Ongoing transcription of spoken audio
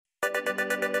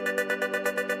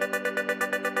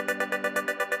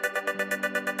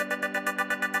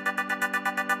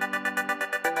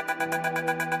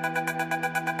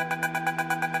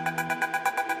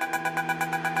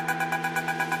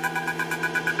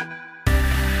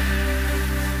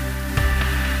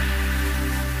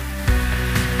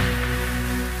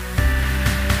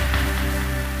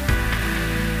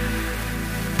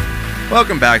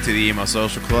Welcome back to the Emo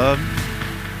Social Club.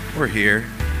 We're here.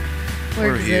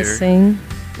 We're existing. Here.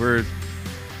 We're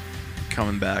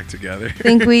coming back together. I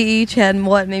think we each had,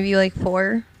 maybe like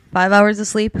 4-5 hours of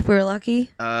sleep if we were lucky?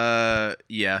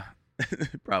 Yeah.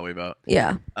 Probably about.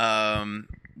 Yeah.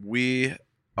 We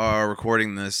are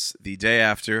recording this the day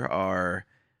after our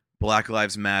Black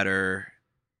Lives Matter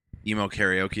emo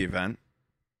karaoke event.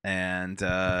 And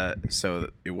so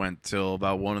it went till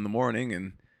about 1 a.m,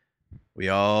 and we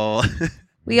all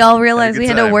realized we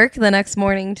had to work the next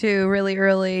morning too, really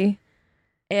early.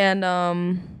 And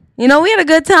we had a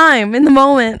good time in the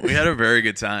moment. We had a very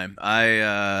good time.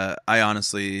 I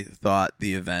honestly thought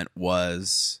the event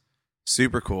was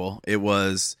super cool. It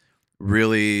was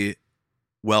really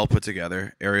well put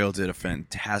together. Ariel did a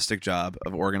fantastic job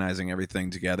of organizing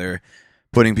everything together,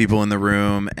 putting people in the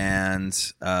room,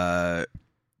 and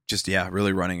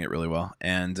really running it really well.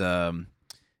 And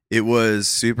it was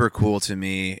super cool to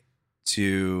me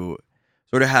to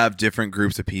sort of have different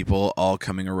groups of people all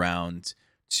coming around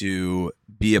to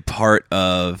be a part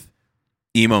of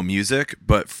emo music,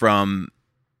 but from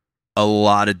a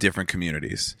lot of different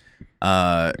communities.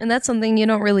 And that's something you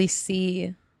don't really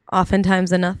see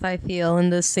oftentimes enough, I feel, in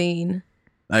this scene.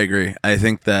 I agree. I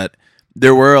think that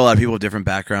there were a lot of people with different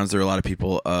backgrounds. There were a lot of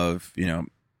people of,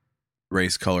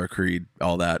 race, color, creed,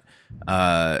 all that.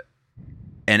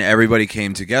 And everybody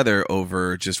came together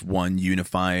over just one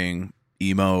unifying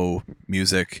emo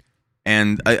music.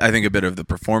 And I think a bit of the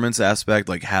performance aspect,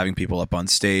 like having people up on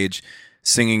stage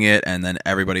singing it and then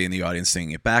everybody in the audience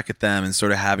singing it back at them, and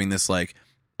sort of having this like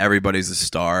everybody's a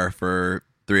star for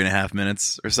 3.5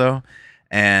 minutes or so.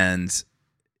 And,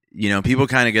 people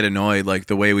kind of get annoyed. Like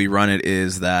the way we run it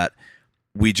is that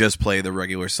we just play the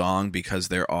regular song because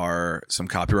there are some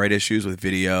copyright issues with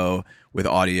video, with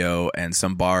audio, and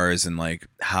some bars, and like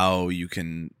how you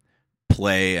can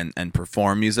play and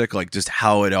perform music, like just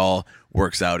how it all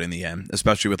works out in the end,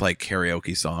 especially with like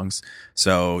karaoke songs.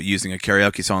 So using a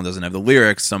karaoke song doesn't have the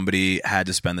lyrics. Somebody had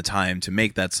to spend the time to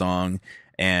make that song,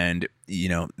 and you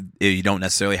don't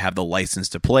necessarily have the license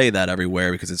to play that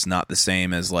everywhere because it's not the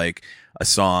same as like a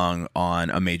song on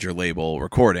a major label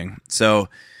recording. So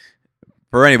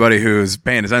for anybody who's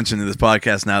paying attention to this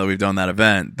podcast now that we've done that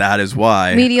event, that is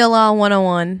why. Media Law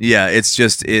 101. Yeah, it's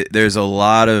just, there's a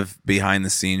lot of behind the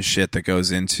scenes shit that goes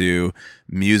into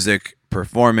music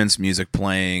performance, music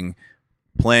playing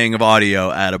of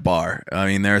audio at a bar. I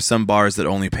mean, there are some bars that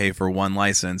only pay for one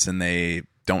license and they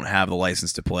don't have the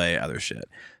license to play other shit.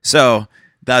 So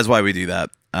that's why we do that.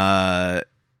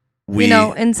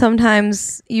 And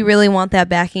sometimes you really want that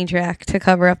backing track to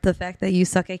cover up the fact that you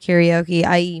suck at karaoke,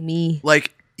 i.e. me.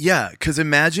 Like, yeah, because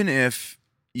imagine if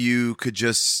you could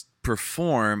just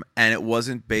perform and it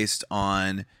wasn't based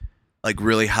on like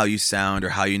really how you sound or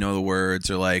how you know the words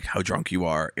or like how drunk you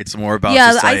are. It's more about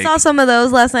just, like, I saw some of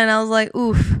those last night and I was like,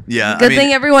 oof. Yeah. Good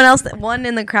thing everyone else, one,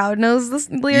 in the crowd knows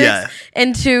the lyrics, yeah.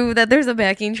 And 2, that there's a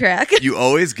backing track. You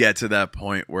always get to that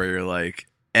point where you're like,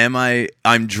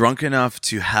 I'm drunk enough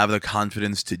to have the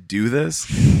confidence to do this,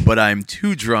 but I'm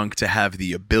too drunk to have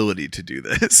the ability to do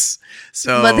this.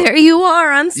 So, but there you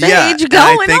are on stage, yeah,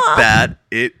 going I think off. that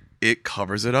it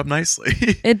covers it up nicely.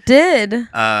 It did.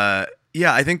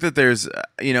 Yeah, I think that there's,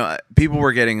 people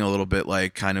were getting a little bit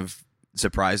like kind of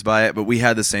surprised by it, but we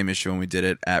had the same issue when we did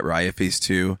it at Riot Feast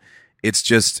too. It's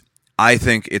just, I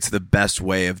think it's the best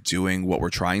way of doing what we're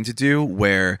trying to do,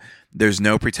 where there's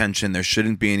no pretension. There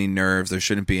shouldn't be any nerves. There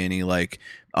shouldn't be any like,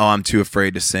 oh, I'm too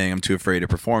afraid to sing. I'm too afraid to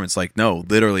perform. It's like, no,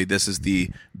 literally, this is the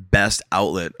best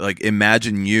outlet. Like,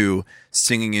 imagine you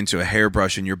singing into a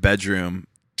hairbrush in your bedroom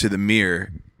to the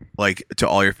mirror, like to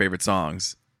all your favorite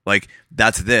songs. Like,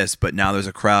 that's this, but now there's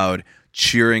a crowd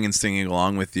cheering and singing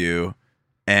along with you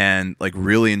and like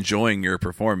really enjoying your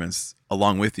performance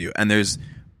along with you. And there's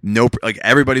no, like,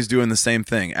 everybody's doing the same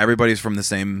thing. Everybody's from the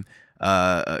same,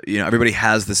 everybody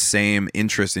has the same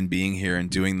interest in being here and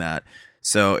doing that.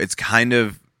 So it's kind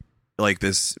of like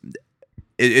this,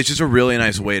 it's just a really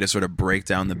nice way to sort of break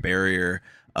down the barrier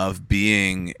of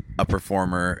being a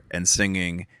performer and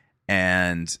singing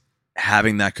and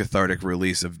having that cathartic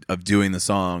release of doing the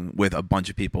song with a bunch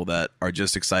of people that are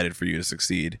just excited for you to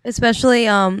succeed. Especially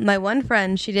my one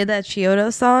friend, she did that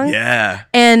Chiodo song. Yeah.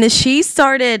 And she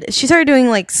started doing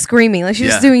like screaming. Like she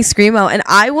was doing screamo, and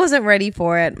I wasn't ready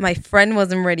for it. My friend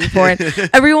wasn't ready for it.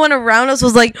 Everyone around us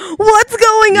was like, "What's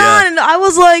going on?" And I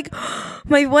was like,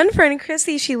 my one friend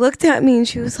Chrissy, she looked at me and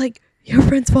she was like, "Your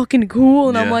friend's fucking cool."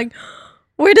 And I'm like,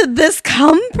 Where did this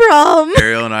come from?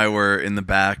 Ariel and I were in the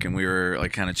back and we were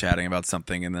like kind of chatting about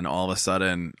something, and then all of a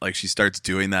sudden like she starts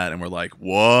doing that and we're like,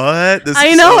 what? This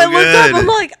is know. so I looked up. I'm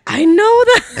like, I know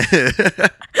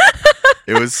that.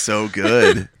 It was so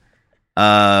good.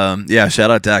 Yeah,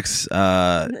 shout out Dex.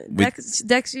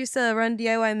 Dex used to run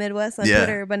DIY Midwest on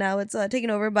Twitter, but now it's taken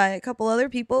over by a couple other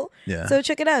people. Yeah. So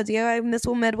check it out,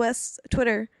 DIY Midwest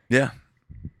Twitter. Yeah.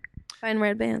 Find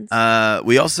red bands.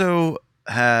 We also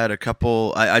had a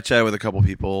couple. I chatted with a couple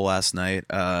people last night.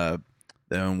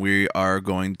 Then we are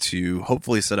going to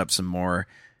hopefully set up some more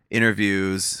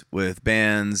interviews with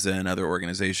bands and other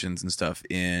organizations and stuff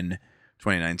in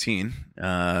 2019.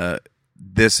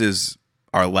 This is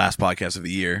our last podcast of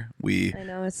the year. We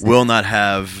will not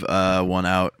have one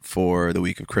out for the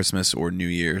week of Christmas or New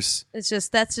Year's. That's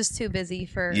just too busy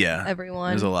for everyone.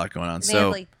 There's a lot going on. They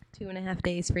have like 2.5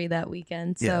 days free that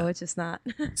weekend, so it's just not.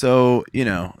 So,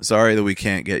 sorry that we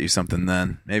can't get you something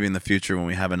then. Maybe in the future when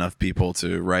we have enough people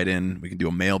to write in, we can do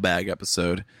a mailbag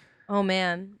episode. Oh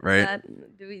man, right?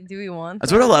 Do we want?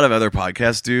 That's what a lot of other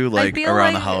podcasts do, like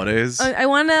around the holidays.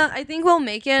 I think we'll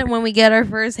make it when we get our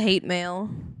first hate mail.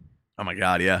 Oh my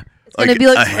god, yeah! It's gonna be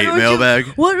like a hate mailbag.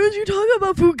 Why don't you talk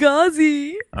about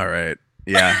Fugazi? All right,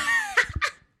 yeah.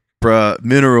 Bruh,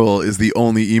 Mineral is the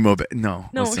only emo band. No,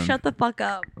 listen. Shut the fuck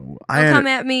up. Don't come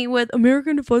at me with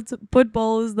American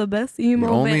football is the best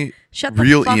emo band. Shut the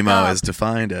real fuck emo up. is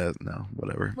defined as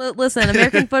whatever. Listen,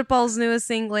 American football's latest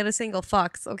single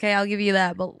fucks. Okay, I'll give you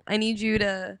that, but I need you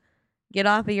to get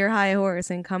off of your high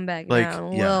horse and come back down a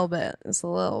little bit. Just a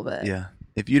little bit. Yeah.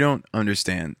 If you don't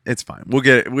understand, it's fine. We'll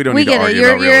get it. We don't need to argue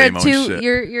about real emo shit.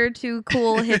 You're too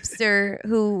cool hipster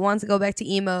who wants to go back to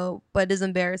emo but is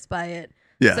embarrassed by it.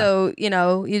 Yeah. So,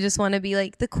 you just want to be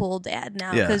like the cool dad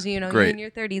now because, you're in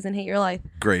your 30s and hate your life.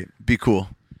 Great. Be cool.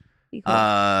 Be cool.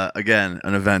 Again,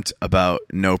 an event about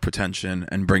no pretension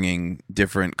and bringing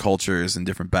different cultures and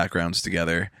different backgrounds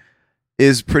together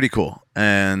is pretty cool.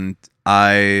 And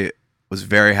I was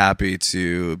very happy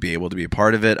to be able to be a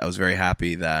part of it. I was very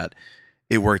happy that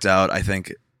it worked out, I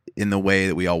think, in the way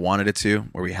that we all wanted it to,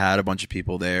 where we had a bunch of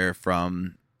people there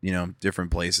from, different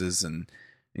places and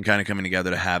kind of coming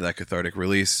together to have that cathartic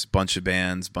release. Bunch of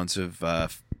bands, bunch of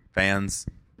fans,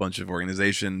 bunch of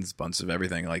organizations, bunch of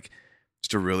everything. Like,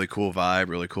 just a really cool vibe,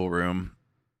 really cool room.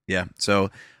 Yeah,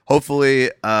 so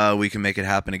hopefully we can make it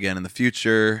happen again in the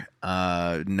future.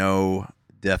 No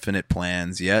definite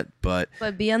plans yet, but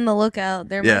be on the lookout.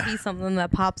 There might be something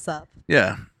that pops up.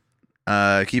 Yeah.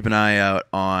 Keep an eye out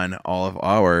on all of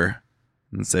our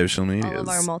social media. All of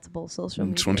our multiple social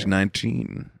media.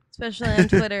 2019. Especially on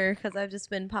Twitter, because I've just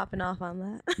been popping off on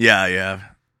that. Yeah.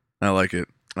 I like it.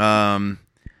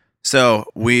 So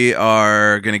we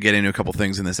are going to get into a couple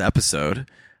things in this episode.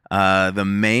 The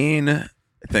main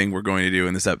thing we're going to do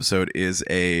in this episode is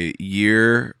a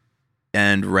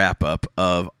year-end wrap-up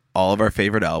of all of our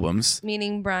favorite albums.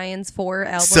 Meaning Brian's 4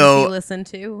 albums he listened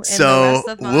to. And so the rest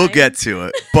of mine. We'll get to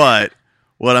it. But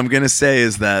what I'm going to say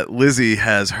is that Lizzie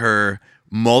has her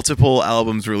multiple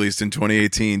albums released in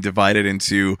 2018 divided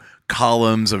into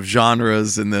columns of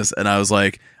genres in this, and I was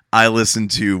like, I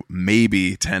listened to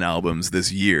maybe 10 albums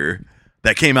this year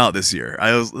that came out this year.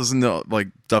 I was listening to like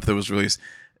stuff that was released,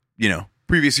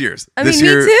 previous years. I mean, me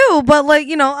too, but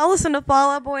I'll listen to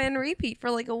Fall Out Boy and repeat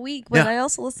for like a week, but I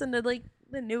also listen to like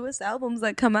the newest albums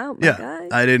that come out.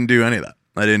 I didn't do any of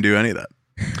that.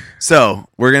 So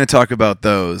we're going to talk about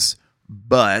those,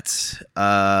 but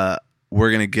we're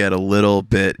going to get a little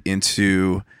bit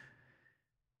into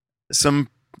some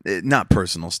not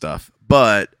personal stuff,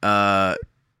 but I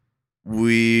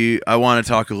want to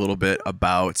talk a little bit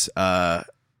about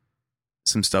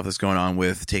some stuff that's going on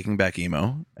with Taking Back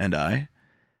Emo and I.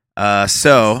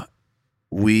 So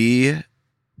we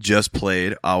just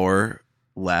played our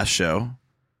last show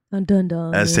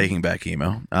as Taking Back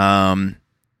Emo.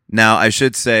 Now I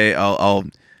should say I'll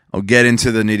get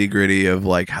into the nitty gritty of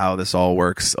like how this all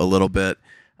works a little bit.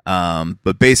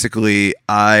 But basically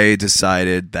I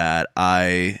decided that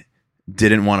I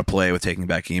didn't want to play with Taking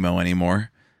Back Emo anymore.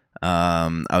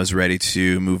 I was ready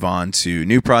to move on to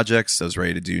new projects. I was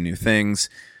ready to do new things.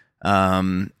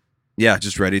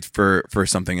 Just ready for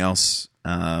something else.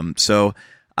 So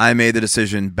I made the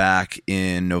decision back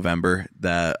in November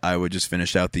that I would just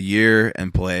finish out the year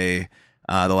and play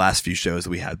the last few shows that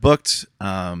we had booked.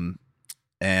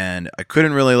 And I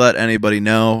couldn't really let anybody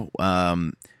know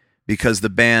because the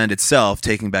band itself,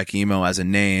 Taking Back Emo as a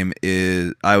name,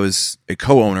 I was a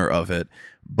co-owner of it,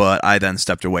 but I then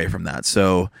stepped away from that.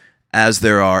 So as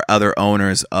there are other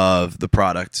owners of the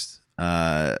product,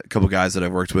 a couple guys that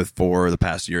I've worked with for the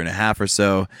past year and a half or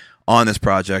so on this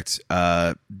project,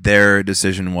 their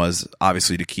decision was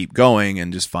obviously to keep going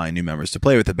and just find new members to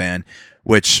play with the band,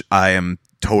 which I am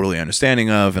totally understanding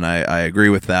of, and I agree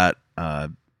with that.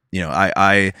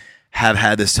 I have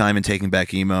had this time in Taking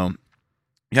Back Emo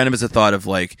kind of as a thought of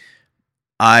like,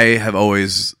 I have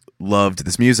always loved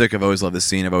this music. I've always loved the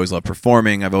scene. I've always loved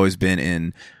performing. I've always been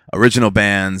in original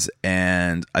bands,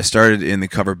 and I started in the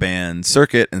cover band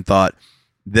circuit and thought,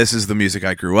 this is the music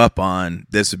I grew up on.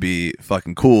 This would be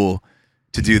fucking cool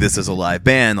to do this as a live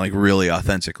band, like really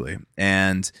authentically.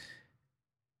 And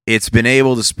it's been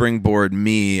able to springboard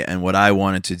me and what I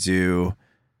wanted to do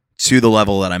to the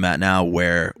level that I'm at now,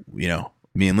 where,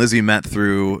 me and Lizzie met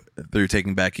through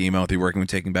Taking Back Emo, through working with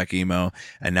Taking Back Emo,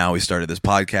 and now we started this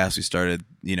podcast. We started,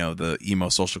 the Emo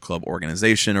Social Club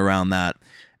organization around that,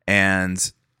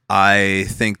 and I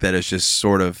think that it's just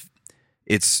sort of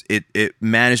it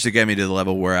managed to get me to the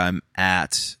level where I'm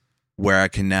at, where I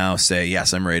can now say,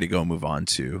 yes, I'm ready to go move on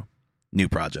to new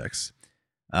projects,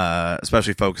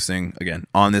 especially focusing again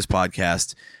on this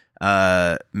podcast,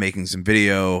 making some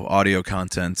audio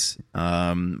content,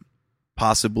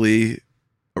 possibly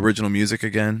original music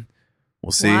again.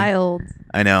 We'll see. Wild.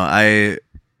 I know. I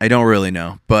don't really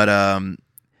know, but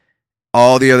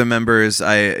all the other members,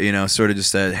 I sort of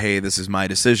just said, hey, this is my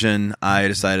decision. I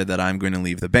decided that I'm going to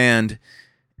leave the band,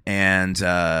 and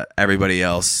everybody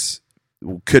else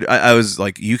could. I was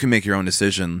like, you can make your own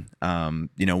decision.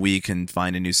 We can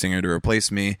find a new singer to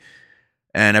replace me.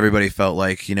 And everybody felt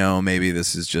like, maybe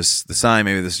this is just the sign.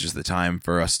 Maybe this is just the time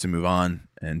for us to move on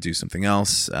and do something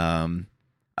else.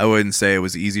 I wouldn't say it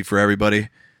was easy for everybody.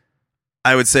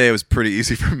 I would say it was pretty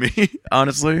easy for me,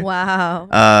 honestly. Wow.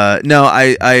 No,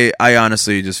 I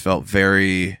honestly just felt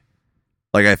very,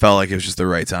 like I felt like it was just the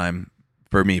right time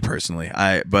for me personally.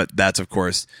 But that's of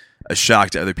course a shock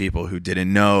to other people who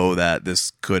didn't know that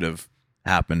this could have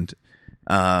happened.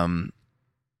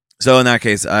 So in that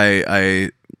case,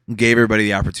 I gave everybody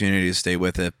the opportunity to stay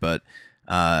with it, but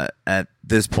at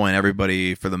this point,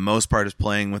 everybody for the most part is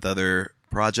playing with other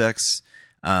projects.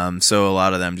 So a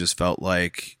lot of them just felt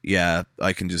like, yeah,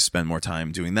 I can just spend more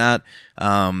time doing that.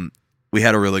 We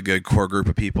had a really good core group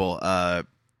of people.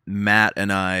 Matt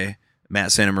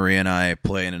Santa Maria and I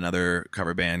play in another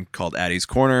cover band called Addie's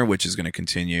Corner, which is going to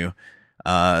continue.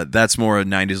 That's more a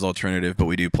 90s alternative, but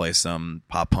we do play some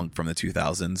pop punk from the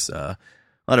 2000s. A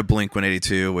lot of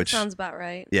Blink-182, which sounds about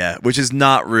right. Yeah, which is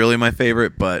not really my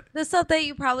favorite, but the stuff that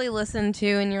you probably listened to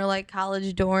in your like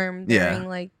college dorm during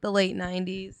like the late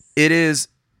 90s. It is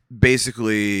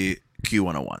basically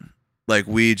Q101. Like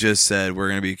we just said, we're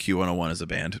going to be Q101 as a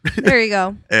band. There you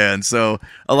go. And so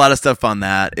a lot of stuff on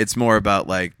that. It's more about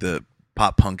like the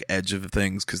pop punk edge of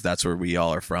things, because that's where we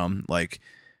all are from. Like,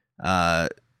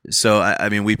 so I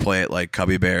mean, we play at like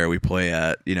Cubby Bear, we play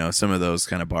at some of those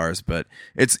kind of bars, but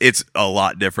it's a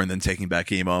lot different than Taking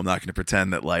Back Emo. I'm not going to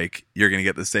pretend that like you're going to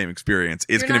get the same experience.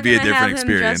 It's going to be a different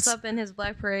experience. Dressed up in his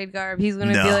Black Parade garb, he's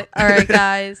going to be like, "All right,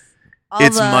 guys."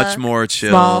 It's much more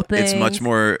chill. It's much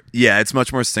more, it's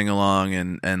much more sing along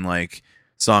and like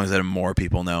songs that more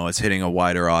people know. It's hitting a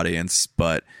wider audience,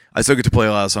 but I still get to play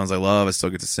a lot of songs I love. I still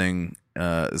get to sing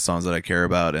the songs that I care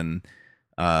about, and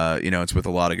it's with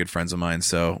a lot of good friends of mine,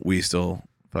 so we still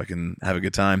fucking have a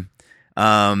good time.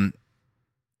 I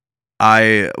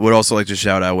would also like to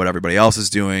shout out what everybody else is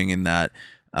doing, in that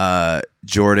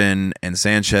Jordan and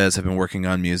Sanchez have been working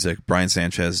on music. Brian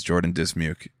Sanchez, Jordan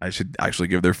Dismuke. I should actually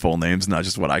give their full names, not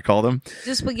just what I call them.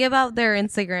 Just give out their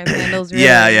Instagram handles. Really.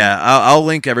 Yeah. I'll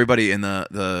link everybody in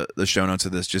the show notes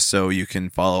of this, just so you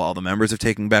can follow all the members of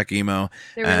Taking Back Emo.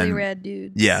 They're really rad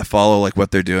dudes. Yeah, follow like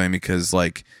what they're doing, because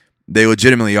like they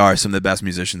legitimately are some of the best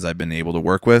musicians I've been able to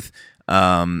work with.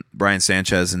 Brian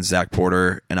Sanchez and Zach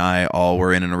Porter and I all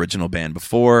were in an original band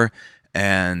before,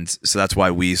 and so that's why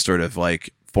we sort of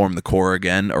like formed the core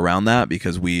again around that,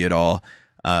 because we had all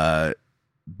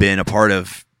been a part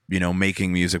of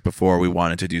making music before. We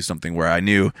wanted to do something where I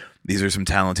knew these are some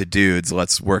talented dudes.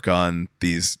 Let's work on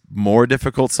these more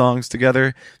difficult songs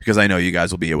together, because I know you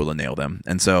guys will be able to nail them.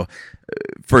 And so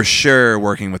for sure,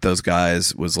 working with those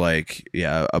guys was like,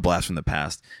 a blast from the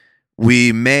past.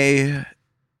 We've been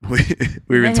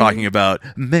talking about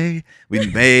we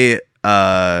may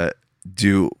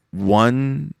do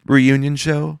one reunion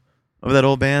show of that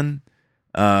old band.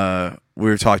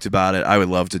 We've talked about it. I would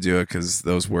love to do it, because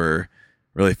those were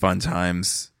really fun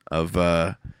times of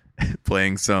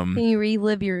playing some. Can you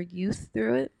relive your youth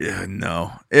through it? Yeah,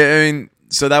 no. I mean,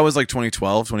 so that was like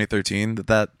 2012, 2013 that's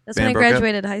band when I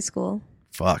graduated high school.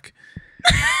 Fuck.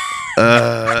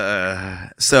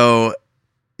 So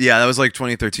yeah, that was like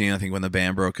 2013, I think, when the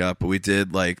band broke up. But we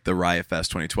did like the Riot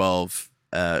Fest 2012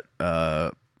 at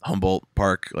Humboldt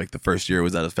Park. Like the first year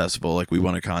was at a festival. Like we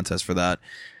won a contest for that.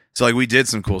 So like we did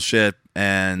some cool shit.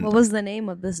 And what was the name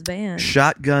of this band?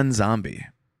 Shotgun Zombie.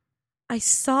 I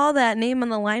saw that name on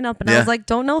the lineup and I was like,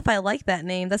 don't know if I like that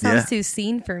name. That sounds too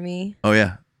scene for me. Oh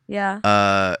yeah.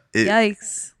 Yeah. It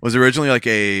Yikes. was originally like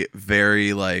a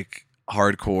very like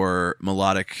hardcore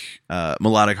melodic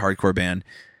hardcore band.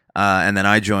 And then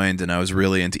I joined and I was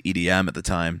really into EDM at the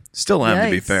time. Still am,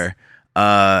 to be fair.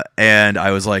 And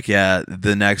I was like, yeah,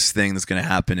 the next thing that's going to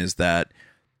happen is that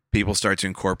people start to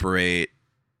incorporate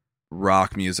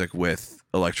rock music with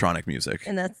electronic music.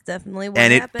 And that's definitely what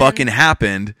happened. And it fucking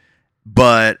happened.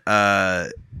 But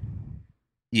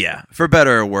yeah, for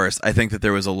better or worse, I think that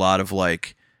there was a lot of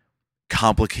like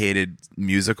complicated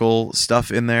musical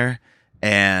stuff in there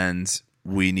and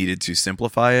we needed to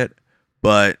simplify it.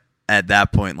 But at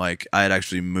that point, like I had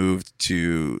actually moved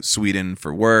to Sweden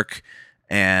for work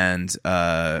and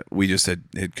we just had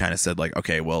kind of said like,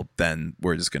 okay, well then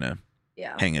we're just going to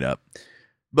hang it up.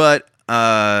 But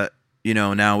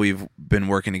now we've been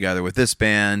working together with this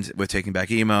band, with Taking Back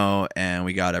Emo, and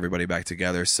we got everybody back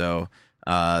together. So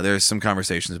there's some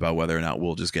conversations about whether or not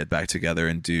we'll just get back together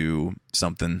and do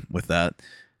something with that.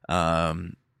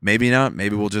 Maybe not.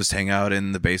 Maybe we'll just hang out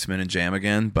in the basement and jam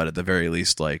again. But at the very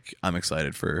least, like I'm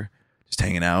excited for just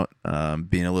hanging out,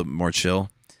 being a little bit more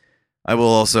chill. I will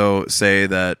also say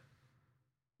that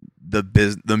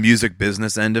the music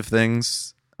business end of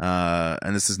things.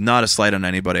 And this is not a slight on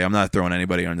anybody. I'm not throwing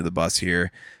anybody under the bus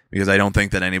here because I don't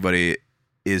think that anybody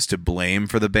is to blame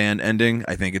for the band ending.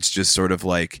 I think it's just sort of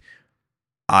like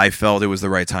I felt it was the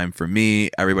right time for me.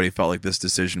 Everybody felt like this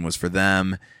decision was for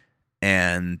them,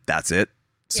 and that's it.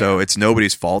 So it's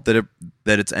nobody's fault that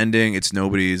it's ending. It's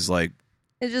nobody's like.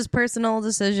 It's just personal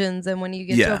decisions, and when you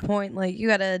get to a point, like you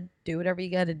gotta do whatever you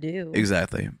gotta do.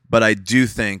 Exactly, but I do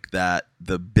think that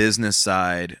the business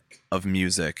side of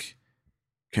music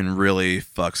can really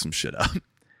fuck some shit up.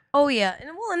 Oh yeah,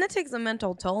 and it takes a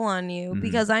mental toll on you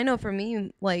because I know for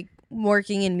me, like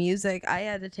working in music, I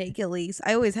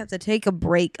always have to take a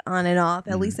break on and off,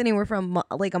 at least anywhere from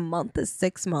like a month to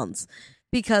 6 months,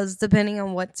 because depending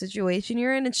on what situation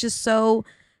you're in, it's just so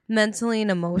mentally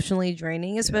and emotionally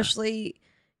draining, especially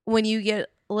when you get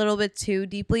a little bit too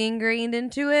deeply ingrained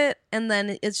into it, and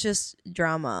then it's just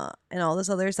drama and all this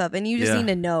other stuff, and you just need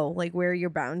to know like where your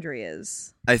boundary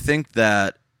is. I think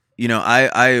that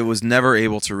I was never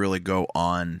able to really go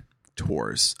on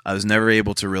tours. I was never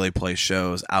able to really play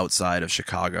shows outside of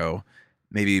Chicago,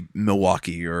 maybe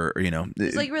Milwaukee or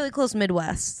it's like really close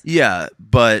Midwest. Yeah,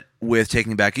 but with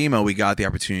Taking Back Emo, we got the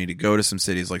opportunity to go to some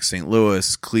cities like St.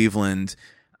 Louis, Cleveland,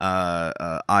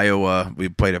 Iowa. We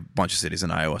played a bunch of cities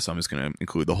in Iowa, so I'm just going to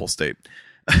include the whole state.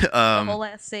 The whole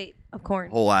ass state of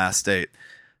corn. Whole ass state.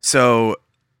 So,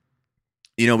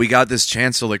 we got this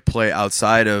chance to like play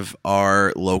outside of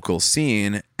our local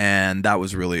scene, and that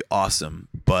was really awesome.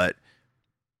 But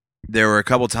there were a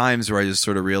couple times where I just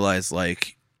sort of realized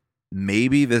like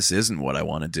maybe this isn't what I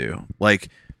want to do. Like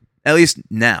at least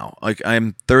now, like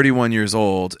I'm 31 years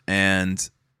old and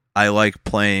I like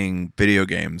playing video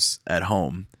games at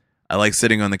home. I like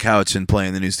sitting on the couch and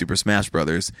playing the new Super Smash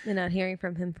Brothers. And not hearing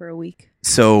from him for a week.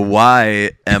 So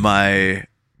why am I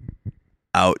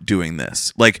out doing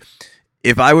this? Like,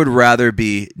 if I would rather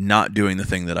be not doing the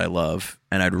thing that I love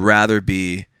and I'd rather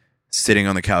be sitting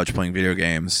on the couch playing video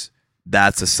games,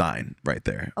 that's a sign right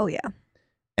there. Oh, yeah.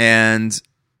 And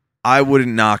I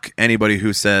wouldn't knock anybody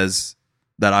who says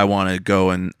that I want to go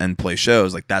and play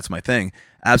shows. Like, that's my thing.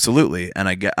 Absolutely. And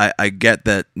I get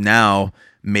that now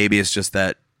maybe it's just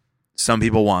that some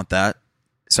people want that.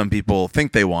 Some people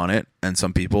think they want it and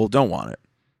some people don't want it.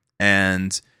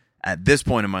 And at this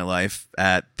point in my life,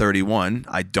 at 31,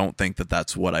 I don't think that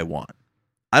that's what I want.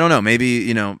 I don't know.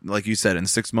 Maybe, like you said, in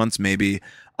 6 months, maybe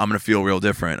I'm going to feel real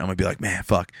different. I'm going to be like, man,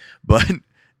 fuck. But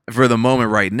for the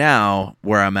moment right now,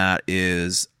 where I'm at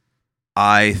is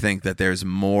I think that there's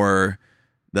more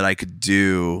that I could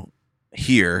do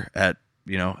here at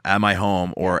my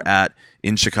home or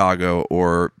in Chicago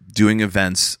or doing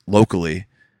events locally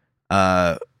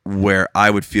where I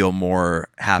would feel more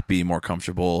happy, more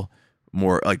comfortable,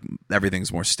 more like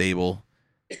everything's more stable.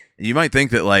 You might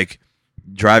think that like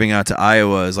driving out to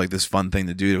Iowa is like this fun thing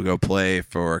to do to go play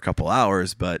for a couple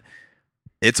hours, but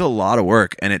it's a lot of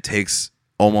work and it takes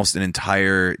almost an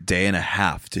entire day and a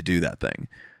half to do that thing.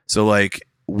 So like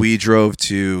we drove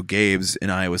to Gabe's in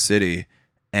Iowa City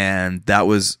and that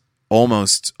was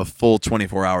almost a full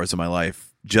 24 hours of my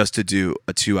life just to do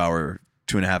a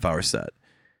 2.5 hour set.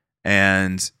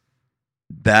 And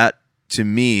that to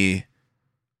me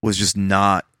was just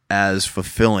not as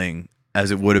fulfilling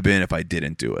as it would have been if I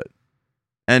didn't do it.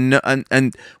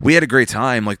 And we had a great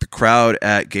time. Like the crowd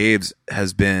at Gabe's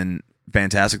has been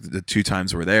fantastic. The 2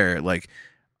 times we're there, like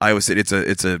Iowa City,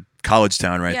 it's a college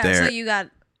town right there. So you got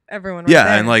everyone. Yeah,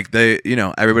 there. and like they,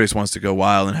 everybody just wants to go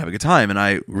wild and have a good time, and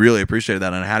I really appreciated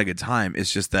that, and I had a good time.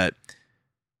 It's just that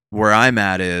where I'm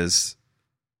at is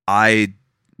I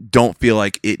don't feel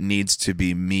like it needs to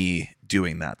be me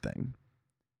doing that thing.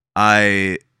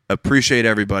 I appreciate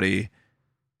everybody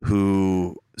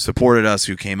who supported us,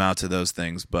 who came out to those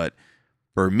things, but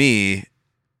for me,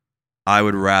 I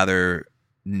would rather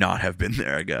not have been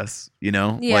there, I guess.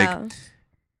 Yeah. Like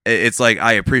it's like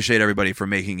I appreciate everybody for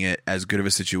making it as good of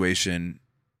a situation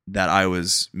that I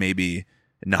was maybe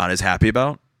not as happy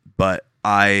about, but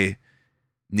I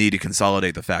need to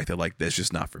consolidate the fact that like this is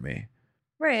just not for me.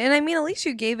 Right. And I mean, at least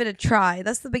you gave it a try.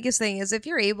 That's the biggest thing, is if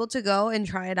you're able to go and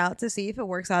try it out to see if it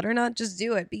works out or not, just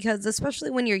do it. Because especially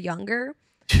when you're younger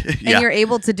Yeah. and you're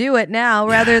able to do it now,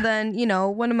 rather than,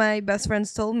 one of my best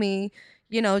friends told me,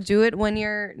 do it when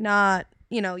you're not,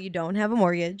 you don't have a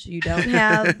mortgage, you don't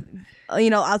have,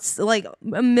 like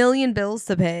a million bills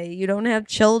to pay, you don't have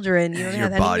children, you don't Your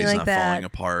have body's anything like not that. falling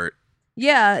apart.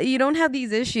 Yeah, you don't have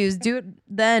these issues. Do it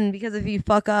then, because if you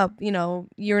fuck up,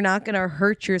 you're not going to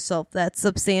hurt yourself that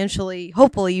substantially.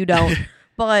 Hopefully you don't.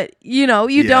 But, you're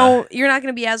not going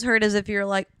to be as hurt as if you're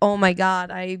like, oh my God,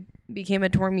 I became a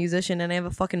touring musician and I have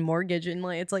a fucking mortgage. And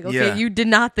like, it's like, okay, you did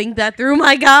not think that through,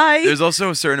 my guy. There's also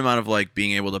a certain amount of like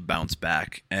being able to bounce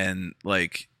back. And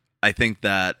like, I think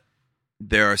that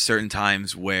there are certain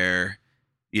times where,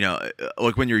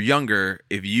 like when you're younger,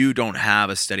 if you don't have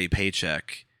a steady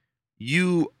paycheck,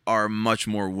 you are much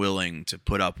more willing to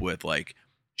put up with like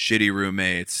shitty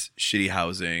roommates, shitty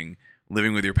housing,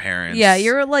 living with your parents. Yeah,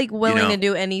 you're like willing to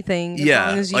do anything. As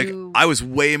long as like you... I was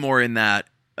way more in that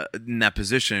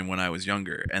position when I was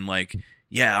younger, and like,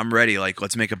 yeah, I'm ready. Like,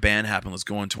 let's make a band happen. Let's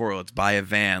go on tour. Let's buy a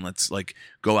van. Let's like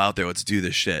go out there. Let's do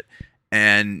this shit.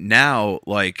 And now,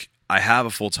 like, I have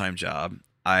a full-time job.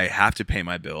 I have to pay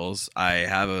my bills. I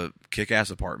have a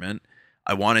kick-ass apartment.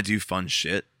 I want to do fun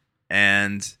shit,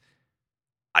 and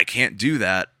I can't do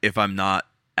that if I'm not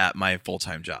at my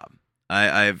full-time job.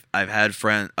 I had a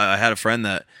friend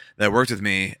that worked with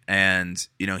me, and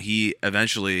he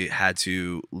eventually had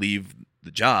to leave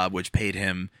the job, which paid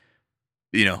him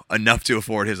enough to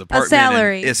afford his apartment,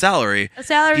 a salary.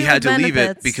 He had to leave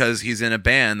it because he's in a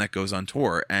band that goes on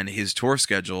tour, and his tour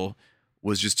schedule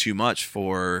was just too much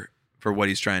for what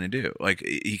he's trying to do. Like,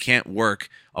 he can't work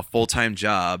a full-time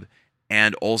job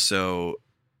and also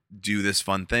do this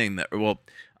fun thing that, well,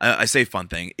 I say fun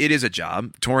thing. It is a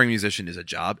job. Touring musician is a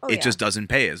job. It just doesn't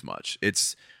pay as much.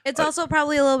 It's also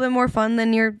probably a little bit more fun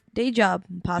than your day job,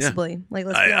 possibly. Yeah. Like,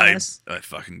 let's be honest. I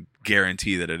fucking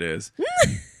guarantee that it is.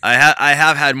 I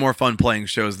have had more fun playing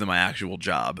shows than my actual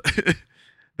job.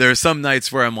 There are some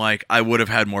nights where I'm like, I would have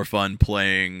had more fun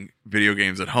playing video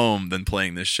games at home than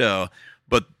playing this show.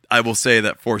 But I will say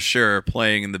that for sure,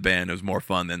 playing in the band was more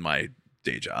fun than my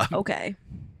day job. Okay.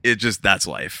 That's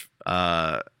life.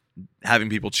 Having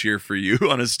people cheer for you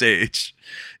on a stage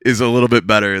is a little bit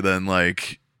better than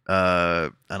like, I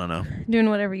don't know. Doing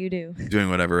whatever you do. Doing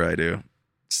whatever I do.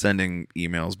 Sending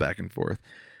emails back and forth.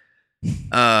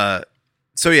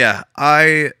 So yeah,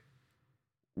 I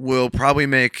will probably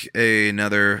make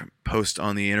another post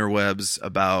on the interwebs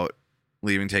about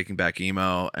leaving Taking Back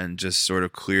Emo and just sort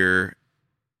of clear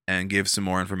and give some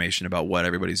more information about what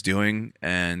everybody's doing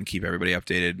and keep everybody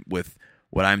updated with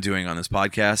what I'm doing on this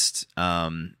podcast.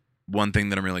 One thing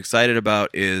that I'm really excited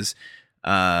about is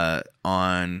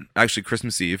on actually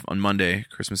Christmas Eve, on Monday,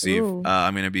 Christmas Eve,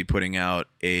 I'm going to be putting out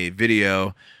a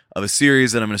video of a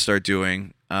series that I'm going to start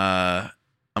doing.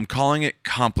 I'm calling it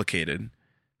Complicated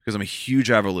because I'm a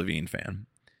huge Avril Lavigne fan.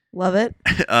 Love it.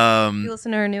 You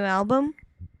listen to her new album?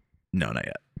 No, not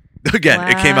yet. Again,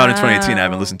 It came out in 2018. I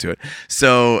haven't listened to it.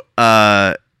 So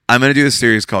I'm going to do this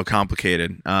series called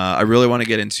Complicated. I really want to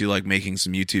get into like making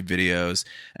some YouTube videos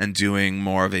and doing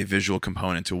more of a visual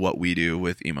component to what we do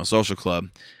with Emo Social Club.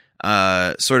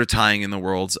 Sort of tying in the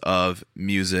worlds of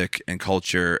music and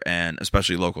culture and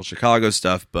especially local Chicago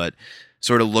stuff, but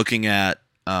sort of looking at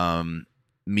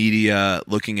media,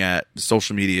 looking at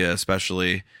social media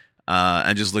especially,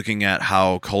 and just looking at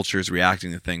how culture is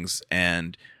reacting to things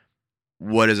and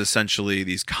what is essentially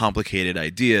these complicated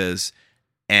ideas,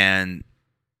 and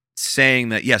saying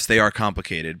that, yes, they are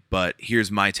complicated, but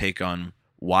here's my take on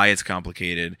why it's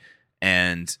complicated,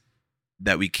 and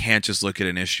that we can't just look at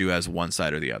an issue as one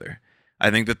side or the other. I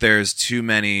think that there's too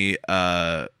many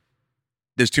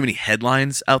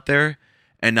headlines out there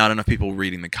and not enough people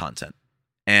reading the content.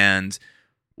 And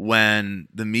when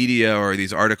the media or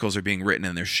these articles are being written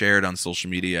and they're shared on social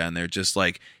media and they're just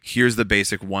like, here's the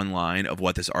basic one line of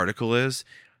what this article is,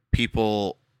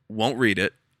 people won't read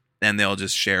it and they'll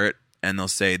just share it and they'll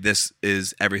say, this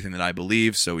is everything that I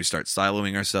believe. So we start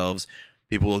siloing ourselves.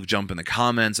 People will jump in the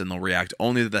comments and they'll react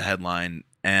only to the headline.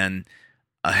 And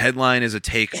a headline is a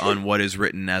take on what is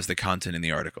written as the content in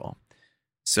the article.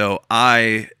 So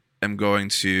I am going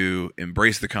to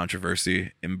embrace the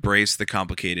controversy, embrace the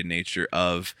complicated nature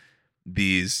of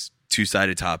these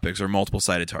two-sided topics or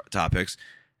multiple-sided topics,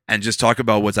 and just talk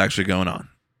about what's actually going on.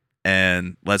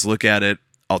 And let's look at it.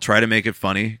 I'll try to make it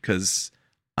funny because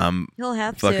I'm You'll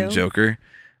have fucking to. Joker.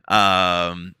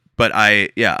 But I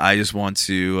just want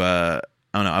to, I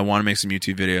don't know, I want to make some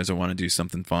YouTube videos. I want to do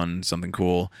something fun, something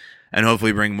cool, and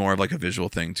hopefully bring more of like a visual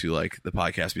thing to like the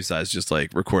podcast besides just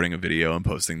like recording a video and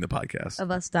posting the podcast.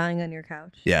 Of us dying on your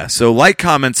couch. Yeah. So like,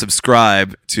 comment,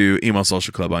 subscribe to Emo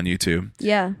Social Club on YouTube.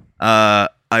 Yeah. I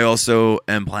also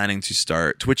am planning to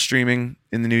start Twitch streaming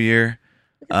in the new year.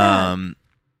 Look at that.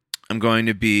 I'm going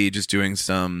to be just doing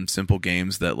some simple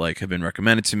games that like have been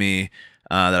recommended to me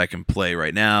that I can play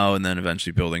right now, and then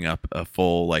eventually building up a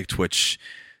full like Twitch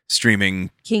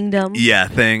streaming Kingdom.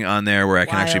 thing on there where I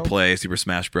can actually Wild. play Super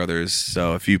Smash Brothers.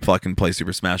 So if you and play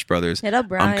Super Smash Brothers, Hit up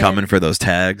Brian. I'm coming for those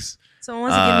tags. Someone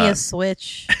wants to give me a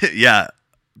Switch. Yeah.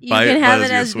 You Buy- can buy have us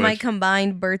it your as my Switch.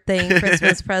 combined birthday and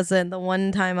Christmas present. The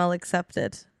one time I'll accept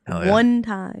it. Hell yeah. One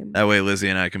time. That way Lizzie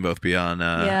and I can both be on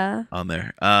Yeah. on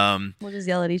there. We'll just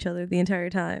yell at each other the entire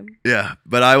time. Yeah,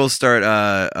 but I will start.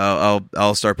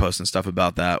 I'll start posting stuff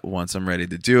about that once I'm ready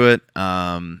to do it.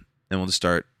 Then we'll just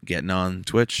start getting on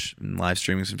Twitch and live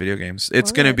streaming some video games.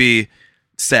 It's Love gonna it. be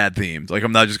sad themed. Like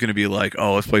I'm not just gonna be like,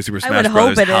 oh, let's play Super I Smash would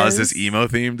Brothers. hope it How is is. this emo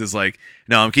themed? Is like,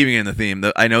 no, I'm keeping it in the theme.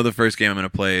 I know the first game I'm gonna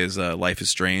play is Life is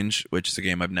Strange, which is a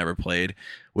game I've never played,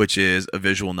 which is a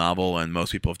visual novel, and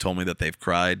most people have told me that they've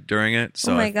cried during it.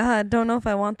 So oh my god, don't know if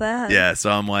I want that. yeah,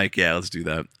 so I'm like, yeah, let's do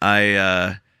that.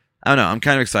 I don't know. I'm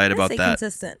kind of excited about Stay that.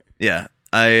 consistent. Yeah,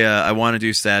 I want to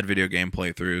do sad video game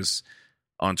playthroughs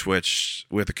on Twitch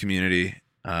with the community,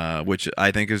 which I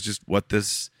think is just what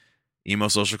this Emo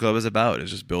Social Club is about.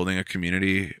 Is just building a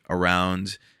community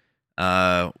around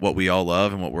what we all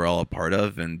love and what we're all a part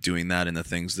of, and doing that in the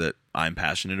things that I'm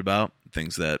passionate about,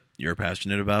 things that you're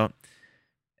passionate about.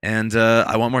 And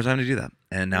I want more time to do that,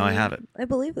 and now I have it. I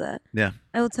believe that. Yeah.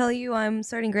 I will tell you I'm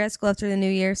starting grad school after the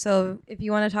new year, so if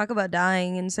you want to talk about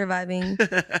dying and surviving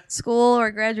school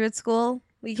or graduate school,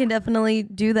 we can definitely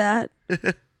do that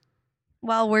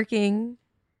while working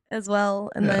as well,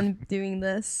 and then doing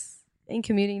this and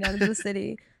commuting down to the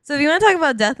city. So if you want to talk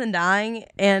about death and dying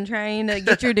and trying to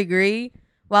get your degree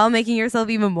while making yourself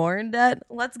even more in debt,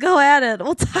 let's go at it.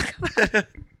 We'll talk about it.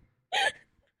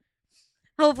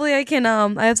 Hopefully I can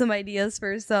I have some ideas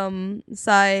for some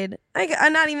side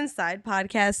not even side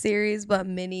podcast series, but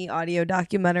mini audio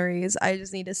documentaries. I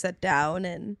just need to sit down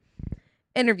and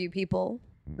interview people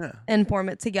Yeah. and form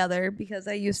it together because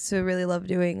I used to really love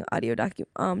doing audio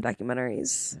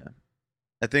documentaries.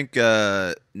 I think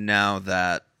now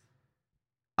that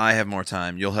I have more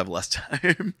time, you'll have less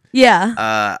time.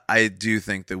 Yeah. I do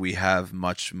think that we have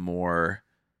much more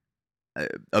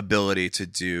ability to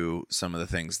do some of the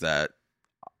things that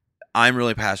I'm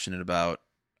really passionate about.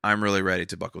 I'm really ready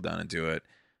to buckle down and do it.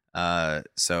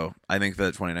 So I think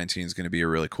that 2019 is going to be a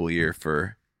really cool year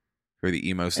for the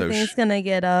emo I think it's social, gonna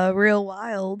get real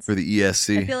wild. for the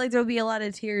ESC. I feel like there'll be a lot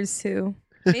of tears too.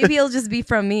 Maybe it'll just be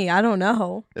from me. I don't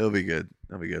know. It'll be good.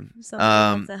 It'll be good. If someone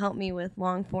wants to help me with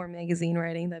long form magazine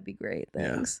writing, that'd be great.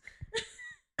 Yeah. Thanks.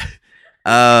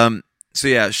 So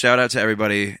yeah, shout out to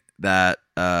everybody that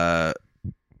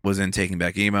was in Taking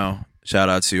Back Emo. Shout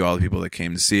out to all the people that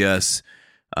came to see us.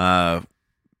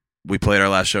 We played our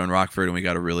last show in Rockford and we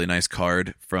got a really nice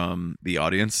card from the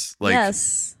audience. Like,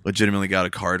 yes. legitimately got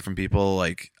a card from people.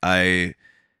 Like, I'm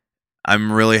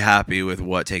really happy with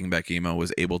what Taking Back Emo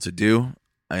was able to do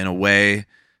in a way.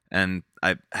 And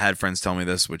I had friends tell me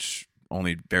this, which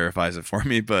only verifies it for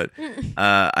me. But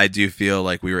I do feel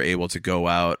like we were able to go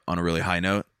out on a really high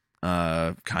note,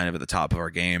 kind of at the top of our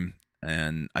game.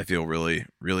 And I feel really,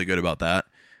 really good about that.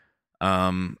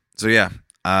 So yeah,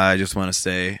 I just want to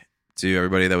say to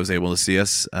everybody that was able to see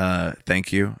us,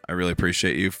 thank you. I really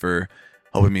appreciate you for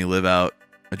helping me live out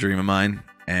a dream of mine.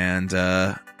 And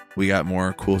we got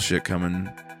more cool shit coming,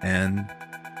 and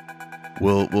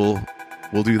we'll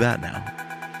do that now.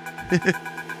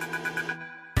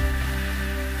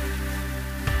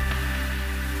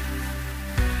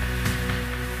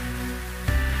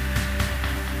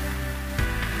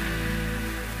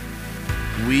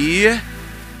 We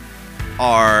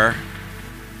are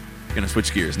gonna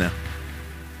switch gears now.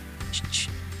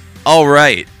 All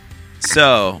right.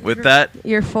 So with that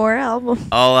Your 4 album.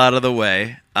 all out of the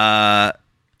way,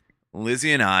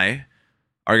 Lizzie and I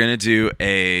are going to do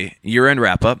a year-end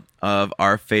wrap-up of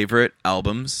our favorite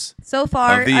albums. So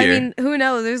far, Of the I year. mean, who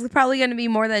knows? There's probably going to be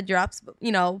more that drops,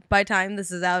 by time this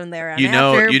is out and there. You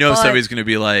know, but- somebody's going to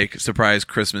be like surprise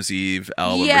Christmas Eve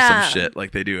album or Yeah. some shit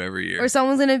like they do every year. Or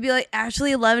someone's going to be like,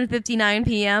 actually, 11:59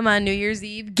 p.m. on New Year's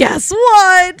Eve. Guess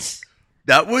what?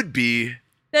 That would be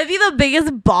That'd be the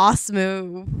biggest boss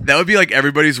move. like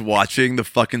everybody's watching the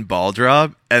fucking ball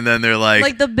drop, and then they're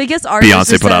like The biggest artist. Beyonce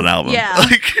just put out says- an album. Yeah.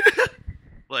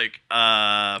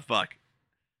 Fuck.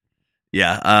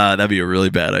 Yeah, that'd be a really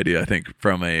bad idea, I think,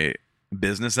 from a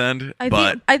business end. I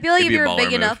but feel like it'd if be a you're a baller big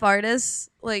move. enough artist,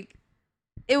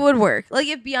 it would work. Like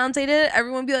if Beyonce did it,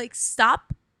 everyone would be like,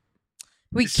 "Stop!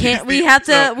 We can't. We have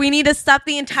to. So- we need to stop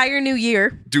the entire new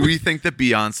year." Do we think that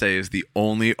Beyonce is the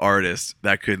only artist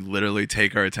that could literally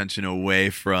take our attention away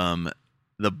from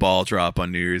the ball drop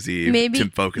on New Year's Eve to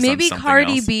focus on maybe something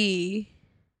Cardi else? B.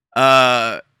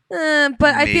 Uh,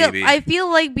 But maybe. I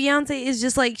feel like Beyonce is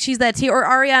just like she's that tier, or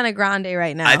Ariana Grande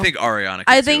right now. I think Ariana. Could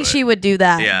I do think it. she would do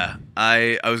that. Yeah,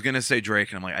 I was gonna say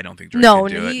Drake, and I'm like, I don't think Drake No,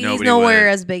 could do it. he's Nobody nowhere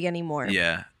would. as big anymore.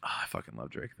 Yeah, I fucking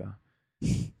love Drake though.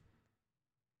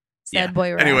 Sad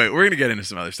boy rap. Anyway, we're gonna get into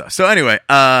some other stuff. So anyway,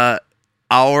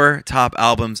 our top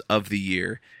albums of the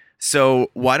year. So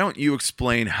why don't you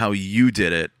explain how you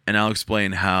did it, and I'll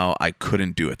explain how I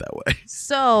couldn't do it that way.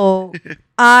 So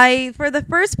for the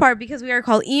first part, because we are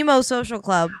called Emo Social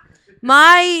Club,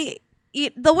 the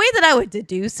way that I would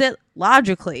deduce it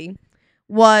logically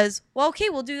was, well, okay,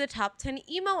 we'll do the top 10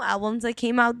 emo albums that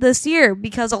came out this year,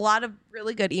 because a lot of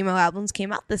really good emo albums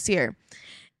came out this year.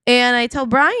 And I tell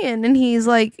Brian, and he's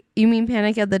like, "You mean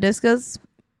Panic at the Discos?"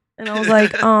 And I was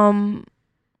like,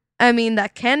 I mean,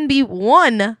 that can be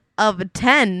one of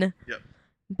 10. Yep.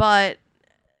 But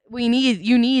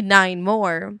you need 9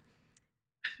 more.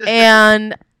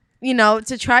 And,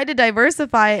 to try to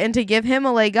diversify and to give him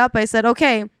a leg up, I said,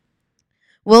 okay,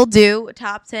 we'll do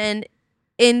top 10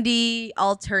 indie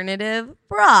alternative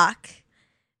rock.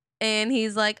 And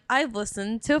he's like, I've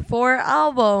listened to 4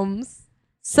 albums.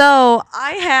 So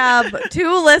I have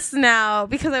 2 lists now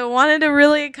because I wanted to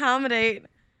really accommodate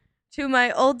to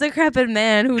my old decrepit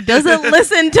man who doesn't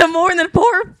listen to more than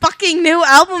 4 fucking new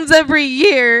albums every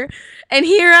year. And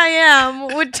here I am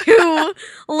with 2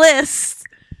 lists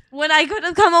when I could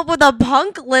have come up with a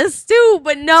punk list too.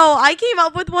 But no, I came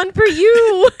up with one for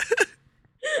you.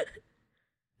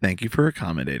 Thank you for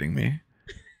accommodating me.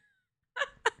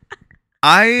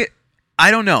 I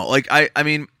don't know. Like I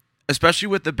mean, especially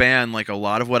with the band, like a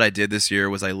lot of what I did this year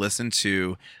was I listened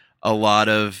to a lot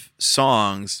of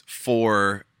songs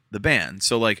for the band.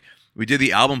 So like we did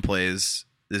the album plays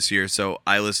this year, so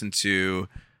I listened to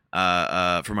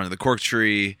From Under the Cork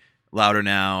Tree, Louder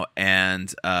Now,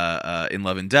 and In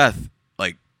Love and Death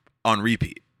like on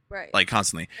repeat. Right. Like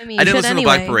constantly. I mean, I didn't you listen should to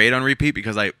Black anyway. Parade on repeat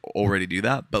because I already do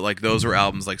that. But like those were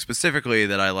albums like specifically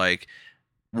that I like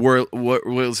were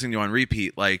listening to on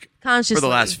repeat like Consciously. for the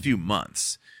last few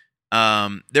months.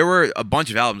 There were a bunch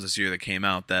of albums this year that came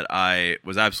out that I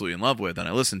was absolutely in love with and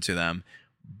I listened to them.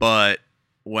 But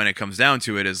when it comes down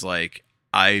to it is like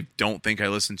I don't think I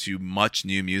listen to much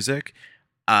new music.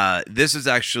 This is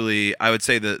actually, I would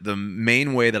say the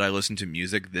main way that I listened to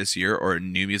music this year, or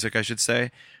new music I should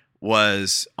say,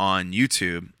 was on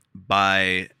YouTube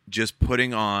by just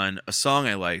putting on a song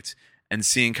I liked and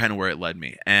seeing kind of where it led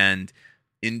me. And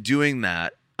in doing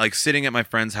that, like sitting at my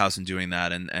friend's house and doing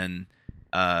that and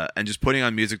just putting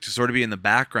on music to sort of be in the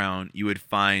background, you would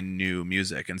find new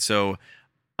music. And so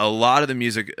a lot of the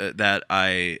music that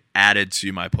I added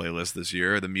to my playlist this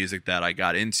year, the music that I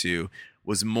got into,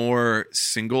 was more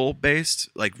single based,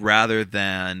 like rather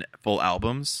than full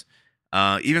albums.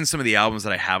 Even some of the albums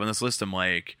that I have on this list, I'm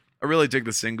like, I really dig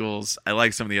the singles. I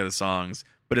like some of the other songs,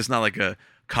 but it's not like a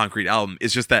concrete album.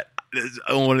 It's just that it's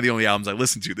one of the only albums I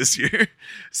listened to this year.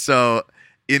 So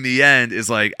in the end, is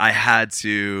like I had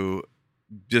to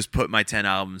just put my 10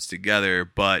 albums together.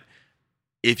 But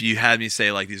if you had me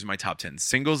say like these are my top 10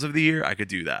 singles of the year, I could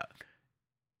do that.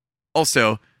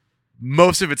 Also,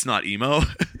 most of it's not emo.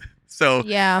 So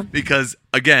Yeah. because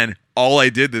again, all I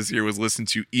did this year was listen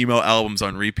to emo albums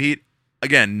on repeat.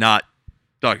 Again, not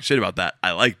talking shit about that.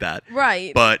 I like that.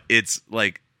 Right. But it's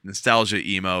like nostalgia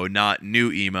emo, not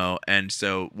new emo. And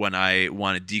so when I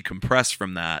want to decompress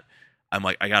from that, I'm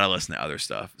like, I gotta listen to other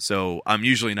stuff. So I'm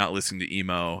usually not listening to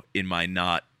emo in my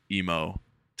not emo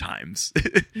times.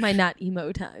 My not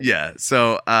emo time. Yeah.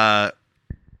 So I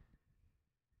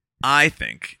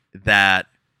think that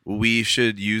we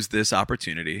should use this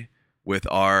opportunity with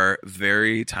our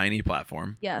very tiny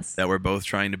platform Yes. that we're both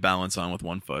trying to balance on with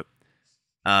one foot,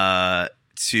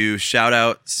 to shout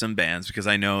out some bands, because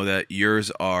I know that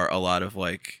yours are a lot of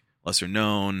like lesser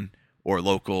known or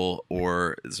local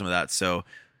or some of that. So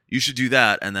you should do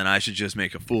that, and then I should just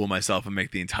make a fool of myself and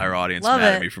make the entire audience Love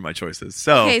mad it. at me for my choices.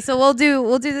 So Okay, so we'll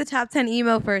do the top 10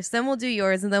 emo first, then we'll do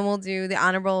yours, and then we'll do the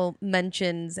honorable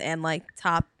mentions and like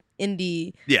top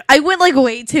indie. Yeah. I went like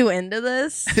way too into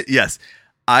this. yes,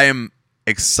 I am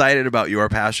excited about your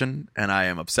passion, and I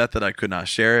am upset that I could not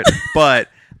share it. But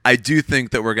I do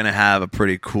think that we're going to have a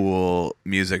pretty cool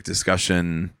music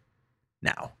discussion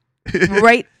now.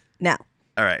 Right now.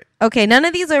 All right. Okay, none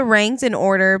of these are ranked in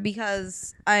order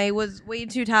because I was way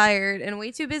too tired and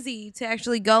way too busy to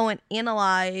actually go and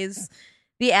analyze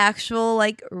the actual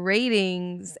like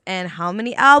ratings and how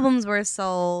many albums were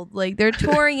sold, like their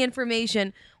touring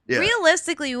information. Yeah.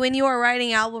 Realistically, when you are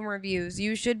writing album reviews,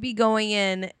 you should be going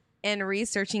in and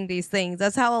researching these things.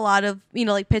 That's how a lot of,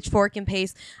 like Pitchfork and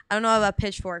Pace. I don't know about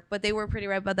Pitchfork, but they were pretty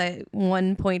right about that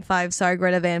 1.5 star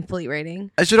Greta Van Fleet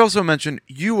rating. I should also mention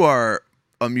you are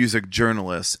a music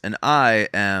journalist and I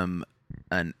am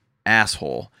an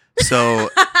asshole. So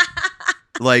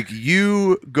like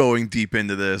you going deep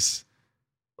into this,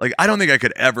 like I don't think I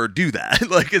could ever do that.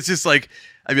 Like it's just like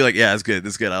I'd be like, yeah, it's good.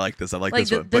 This is good. I like this. I like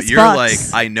this one. But this you're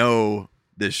bucks. like, I know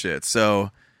this shit. So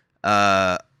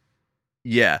yeah.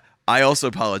 I also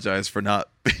apologize for not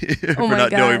for my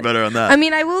not God. knowing better on that. I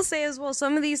mean, I will say as well,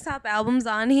 some of these top albums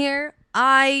on here,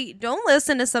 I don't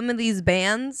listen to some of these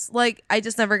bands. Like, I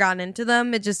just never got into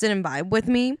them. It just didn't vibe with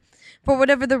me for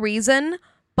whatever the reason.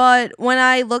 But when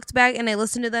I looked back and I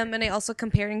listened to them and I also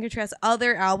compared and contrast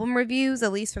other album reviews,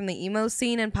 at least from the emo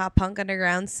scene and pop punk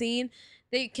underground scene,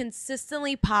 they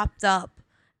consistently popped up.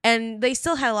 And they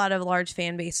still had a lot of large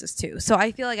fan bases too. So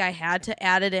I feel like I had to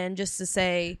add it in just to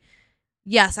say,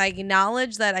 yes, I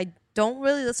acknowledge that I don't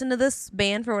really listen to this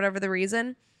band for whatever the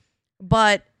reason,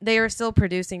 but they are still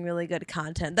producing really good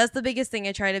content. That's the biggest thing.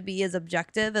 I try to be as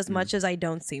objective as much as I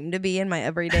don't seem to be in my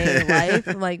everyday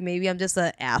life. Like maybe I'm just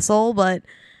an asshole, but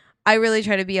I really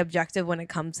try to be objective when it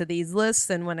comes to these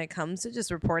lists and when it comes to just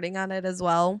reporting on it as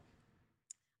well.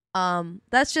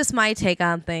 That's just my take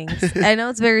on things. I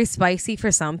know it's very spicy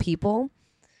for some people.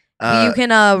 You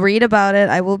can read about it.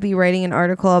 I will be writing an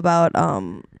article about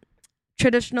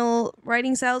traditional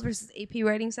writing styles versus AP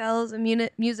writing styles and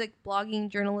music, blogging,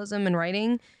 journalism, and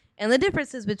writing, and the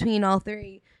differences between all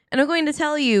three. And I'm going to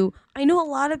tell you, I know a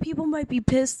lot of people might be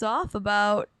pissed off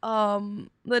about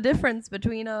the difference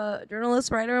between a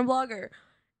journalist, writer, and blogger.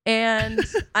 And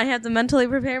I have to mentally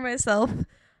prepare myself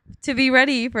to be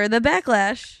ready for the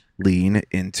backlash. Lean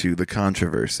into the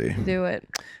controversy. Do it.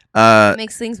 It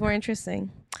makes things more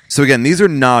interesting. So again, these are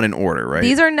not in order, right?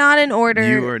 These are not in order.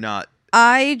 You are not.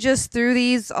 I just threw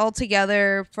these all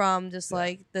together from just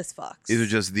like this fucks.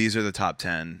 These are the top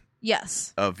 10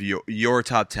 Yes. of your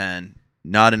top 10,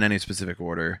 not in any specific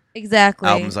order. Exactly.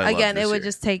 Albums I loved Again, this it would year.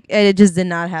 just take it just did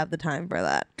not have the time for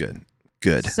that.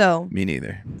 Good. So Me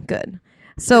neither. good.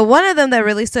 So one of them that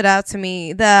really stood out to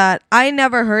me that I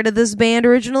never heard of this band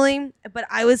originally, but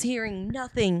I was hearing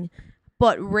nothing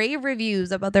but rave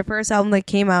reviews about their first album that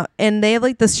came out, and they have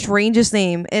like the strangest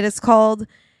name. It is called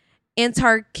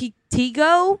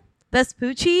Antarctigo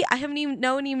Vespucci. I haven't even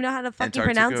know how to fucking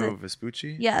pronounce it.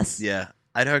 Vespucci? Yes. Yeah.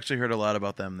 I'd actually heard a lot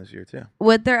about them this year too.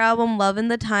 With their album Love in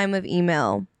the Time of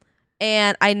Email.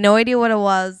 And I had no idea what it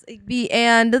was.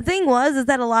 And the thing is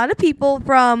that a lot of people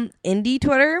from indie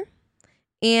Twitter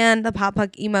and the pop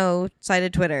punk emo side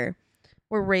of Twitter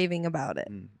were raving about it.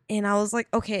 And I was like,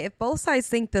 okay, if both sides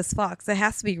think this fucks, it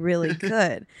has to be really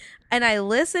good. And I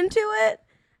listened to it,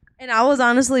 and I was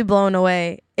honestly blown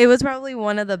away. It was probably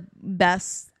one of the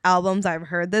best albums I've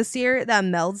heard this year that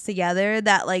melds together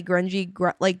that like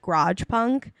grungy, like garage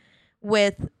punk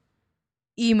with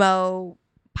emo,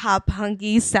 pop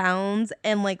punky sounds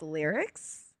and like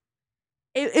lyrics.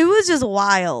 It was just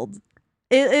wild.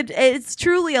 It's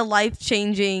truly a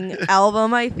life-changing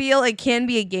album. I feel it can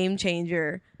be a game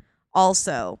changer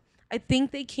also. I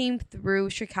think they came through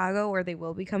Chicago, or they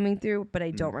will be coming through, but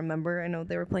I don't remember. I know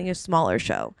they were playing a smaller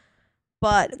show.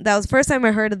 But that was the first time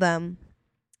I heard of them.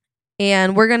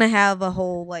 And we're going to have a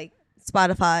whole like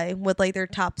Spotify with like their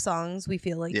top songs we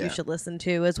feel like you should listen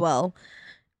to as well.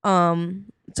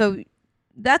 So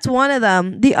that's one of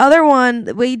them. The other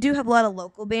one, we do have a lot of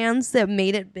local bands that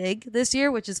made it big this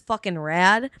year, which is fucking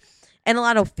rad. And a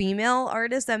lot of female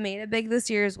artists that made it big this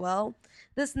year as well.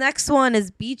 This next one is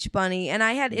Beach Bunny, and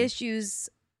I had issues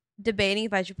debating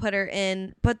if I should put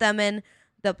them in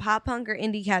the pop punk or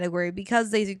indie category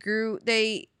because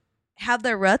they have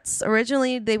their roots.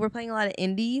 Originally, they were playing a lot of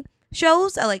indie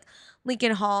shows at like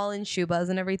Lincoln Hall and Shubas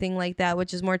and everything like that,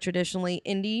 which is more traditionally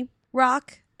indie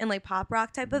rock and like pop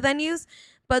rock type of venues.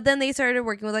 But then they started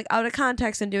working with like Out of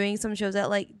Context and doing some shows at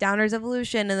like Downers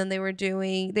Evolution, and then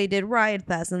they did Riot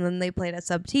Fest, and then they played at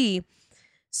Sub T.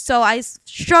 So I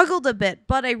struggled a bit,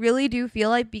 but I really do feel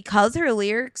like because her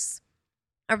lyrics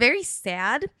are very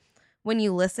sad when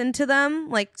you listen to them,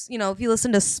 like, you know, if you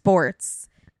listen to Sports,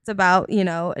 it's about, you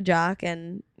know, a jock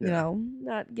and, you know,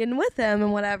 not getting with him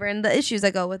and whatever, and the issues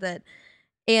that go with it,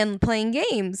 and playing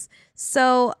games.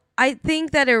 So I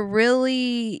think that it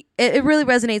really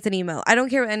resonates in emo. I don't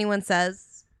care what anyone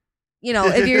says. You know,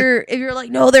 if you're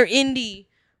like, no, they're indie.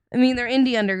 I mean, they're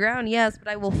indie underground, yes, but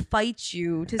I will fight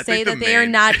you to say that they are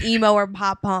not emo or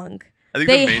pop punk. I think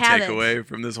the main takeaway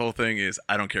from this whole thing is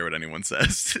I don't care what anyone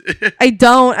says. I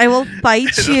don't. I will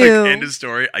fight you. End of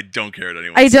story. I don't care what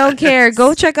anyone says. I don't care.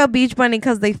 Go check out Beach Bunny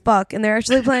because they fuck. And they're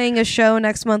actually playing a show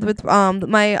next month with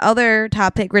my other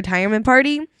top pick, Retirement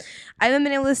Party. I haven't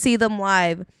been able to see them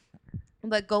live,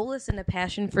 but go listen to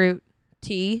Passion Fruit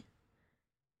Tea.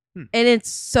 And it's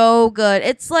so good.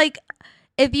 It's like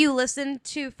if you listen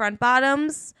to Front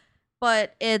Bottoms,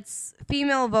 but it's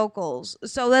female vocals.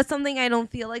 So that's something I don't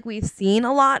feel like we've seen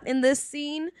a lot in this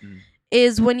scene,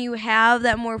 is when you have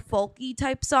that more folky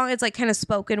type song. It's like kind of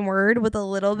spoken word with a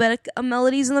little bit of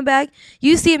melodies in the back.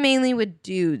 You see it mainly with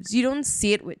dudes. You don't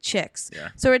see it with chicks. Yeah.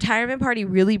 So Retirement Party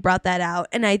really brought that out.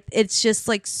 And it's just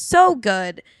like so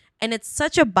good. And it's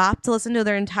such a bop to listen to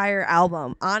their entire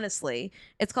album, honestly.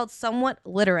 It's called Somewhat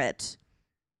Literate.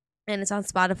 And it's on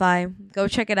Spotify. Go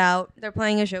check it out. They're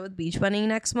playing a show with Beach Bunny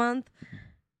next month.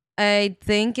 I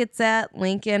think it's at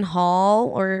Lincoln Hall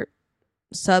or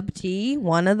Sub T,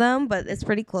 one of them, but it's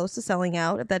pretty close to selling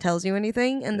out, if that tells you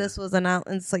anything. And this was announced,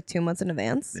 it's like 2 months in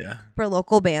advance for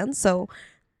local bands. So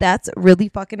that's really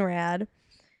fucking rad.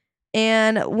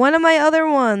 And one of my other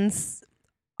ones,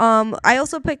 I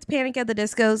also picked Panic at the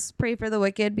Disco's Pray for the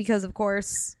Wicked because, of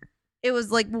course, it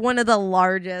was like one of the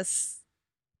largest,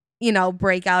 you know,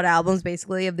 breakout albums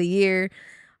basically of the year.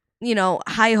 You know,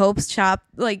 High Hopes got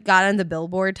on the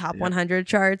Billboard Top 100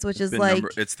 charts, which is like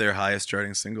it's their highest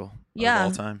charting single of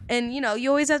all time. And you know, you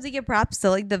always have to give props to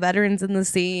like the veterans in the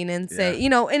scene and say, you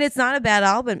know, and it's not a bad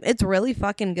album. It's really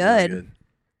fucking good. Really good.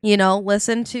 You know,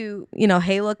 listen to, you know,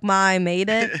 Hey Look Ma, I Made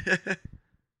It.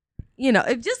 You know,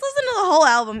 if just listen to the whole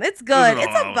album, it's good. It's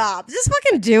a bop. Just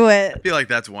fucking do it. I feel like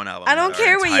that's one album. I don't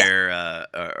care what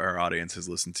our audience has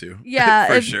listened to. Yeah,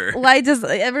 for sure.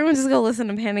 Everyone just go listen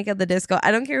to Panic at the Disco. I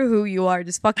don't care who you are,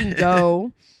 just fucking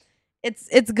go.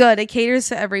 It's good. It caters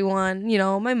to everyone. You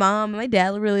know, my mom, and my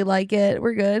dad really like it.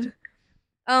 We're good.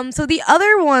 So the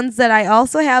other ones that I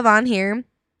also have on here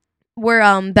were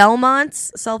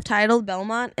Belmont's, self-titled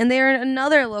Belmont, and they're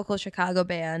another local Chicago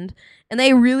band, and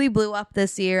they really blew up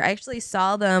this year. I actually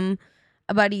saw them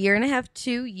about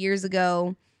 2 years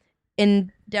ago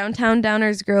in downtown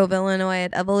Downers Grove, Illinois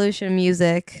at Evolution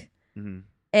Music,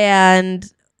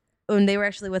 and they were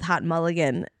actually with Hot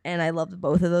Mulligan, and I loved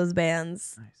both of those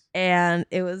bands. Nice. And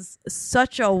it was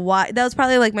such a that was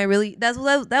probably like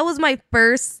that was my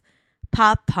first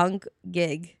pop punk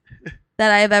gig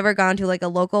that I have ever gone to, like a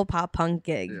local pop punk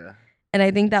gig. Yeah. And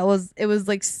I think it was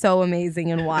like so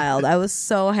amazing and wild. I was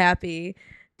so happy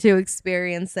to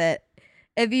experience it.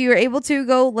 If you're able to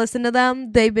go listen to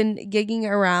them, they've been gigging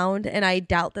around, and I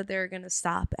doubt that they're going to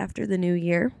stop after the new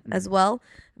year as well.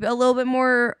 A little bit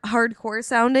more hardcore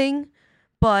sounding,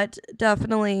 but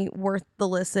definitely worth the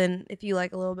listen if you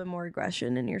like a little bit more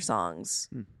aggression in your songs.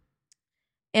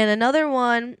 And another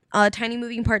one, Tiny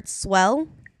Moving Parts Swell.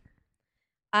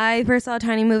 I first saw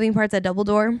Tiny Moving Parts at Double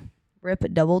Door.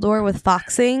 Rip Double Door with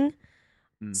Foxing.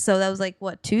 So that was like,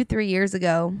 2-3 years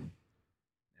ago.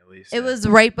 At least. It was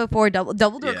right before Double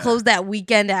Door closed that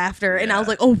weekend after. And I was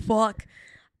like, oh, fuck.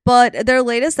 But their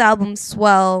latest album,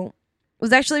 Swell,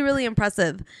 was actually really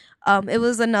impressive. It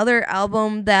was another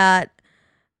album that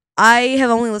I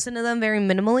have only listened to them very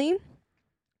minimally.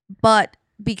 But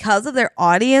because of their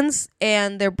audience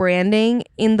and their branding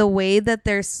in the way that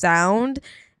their sound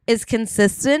is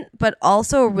consistent, but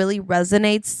also really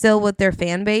resonates still with their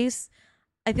fan base,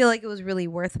 I feel like it was really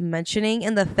worth mentioning.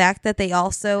 And the fact that they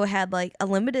also had like a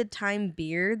limited time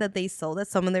beer that they sold at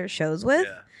some of their shows with,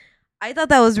 I thought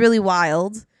that was really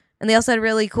wild. And they also had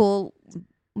really cool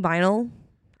vinyl,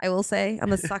 I will say.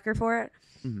 I'm a sucker for it.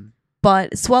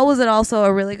 But Swell was also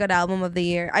a really good album of the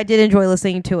year. I did enjoy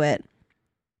listening to it.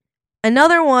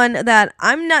 Another one that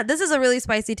this is a really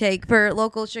spicy take for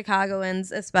local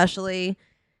Chicagoans especially,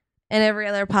 and every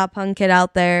other pop punk kid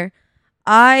out there.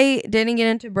 I didn't get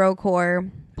into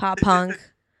brocore pop punk,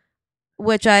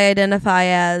 which I identify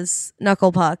as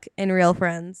Knuckle Puck and Real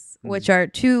Friends, which are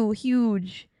two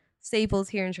huge staples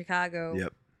here in Chicago.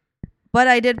 Yep. But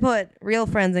I did put Real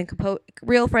Friends and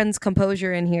Real Friends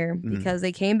Composure in here because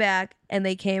they came back and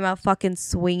they came out fucking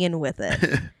swinging with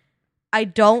it. I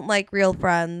don't like Real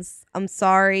Friends. I'm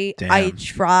sorry. Damn. I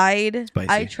tried. Spicy.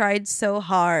 I tried so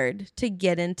hard to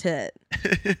get into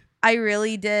it. I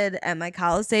really did. At my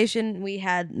college station, we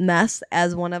had Mess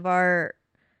as one of our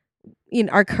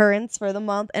our currents for the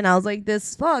month, and I was like,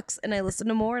 this fucks. And I listened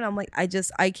to more, and I'm like,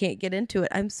 I can't get into it.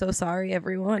 I'm so sorry,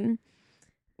 everyone.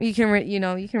 You can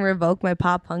you can revoke my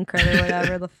pop punk credit or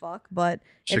whatever the fuck, but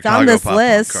it's on this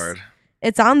list.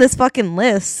 It's on this fucking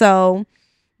list. So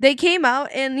they came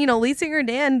out, and lead singer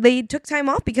Dan, they took time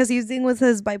off because he was dealing with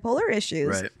his bipolar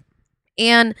issues. Right.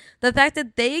 And the fact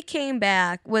that they came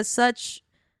back with such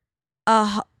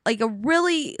a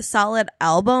really solid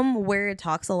album where it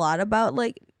talks a lot about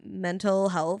like mental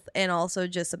health and also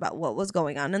just about what was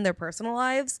going on in their personal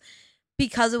lives,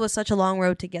 because it was such a long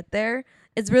road to get there.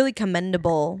 It's really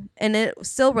commendable, and it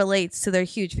still relates to their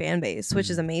huge fan base, which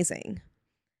is amazing.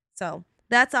 So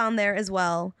that's on there as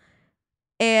well.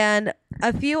 And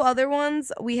a few other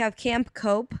ones, we have Camp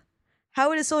Cope,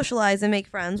 how to socialize and make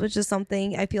friends, which is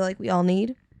something I feel like we all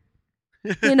need.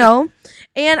 And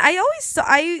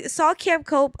I saw Camp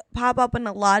Cope pop up in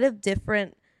a lot of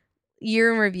different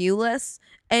year in review lists,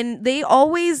 and they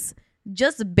always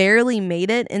just barely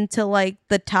made it into like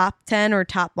the top 10 or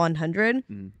top 100.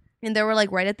 And they were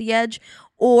like right at the edge,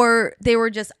 or they were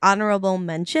just honorable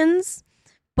mentions.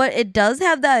 But it does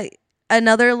have that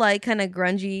another like kind of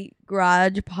grungy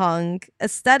garage punk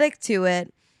aesthetic to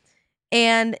it,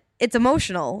 and it's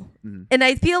emotional. And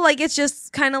I feel like it's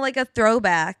just kind of like a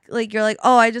throwback. Like you're like,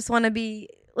 oh, I just want to be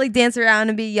like dance around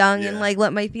and be young and like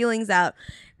let my feelings out.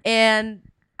 And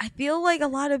I feel like a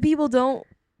lot of people don't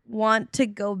want to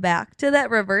go back to that,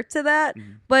 revert to that,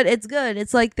 but it's good.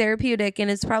 It's like therapeutic, and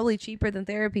it's probably cheaper than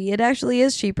therapy. It actually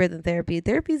is cheaper than therapy.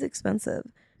 Therapy is expensive,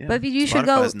 but if you should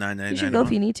go. You should go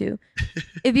if you need to.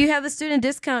 If you have a student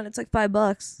discount, it's like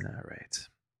 $5. All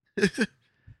right.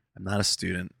 I'm not a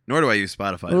student, nor do I use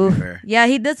Spotify. To be fair.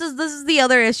 Yeah, this is the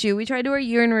other issue. We tried to do our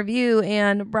year in review,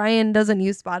 and Brian doesn't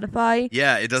use Spotify.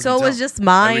 Yeah, it doesn't. So it was just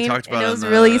mine, we talked about and it was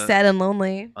really sad and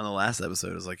lonely. On the last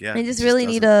episode, it was like, yeah, I just really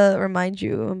need to remind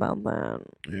you about that.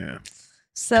 Yeah.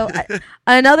 So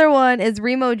another one is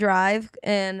Remo Drive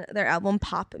and their album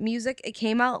Pop Music. It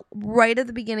came out right at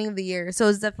the beginning of the year, so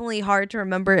it's definitely hard to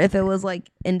remember if it was like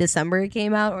in December it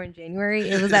came out or in January.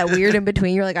 It was that weird in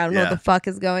between. You're like, I don't know what the fuck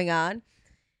is going on.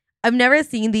 I've never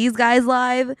seen these guys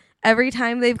live. Every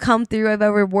time they've come through, I've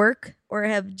ever worked or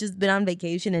have just been on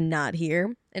vacation and not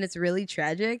here. And it's really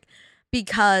tragic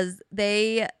because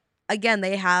they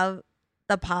have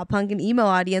the pop punk and emo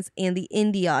audience and the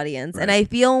indie audience. Right. And I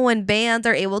feel when bands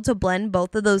are able to blend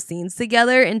both of those scenes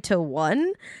together into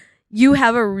one, you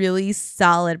have a really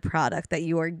solid product that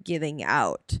you are giving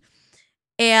out.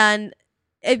 And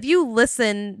if you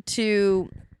listen to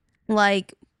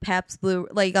like Pabst Blue,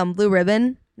 like Blue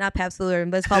Ribbon, not Pabst Blue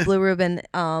Ribbon, but it's called Blue Ribbon,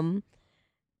 and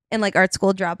like Art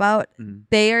School Dropout,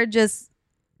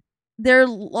 they're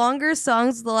longer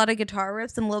songs with a lot of guitar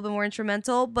riffs and a little bit more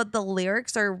instrumental, but the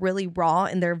lyrics are really raw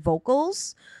in their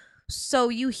vocals. So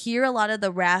you hear a lot of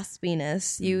the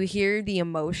raspiness, you hear the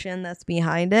emotion that's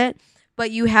behind it,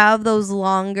 but you have those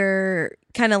longer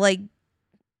kind of like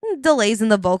delays in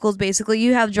the vocals. Basically,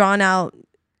 you have drawn out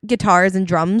guitars and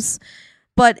drums,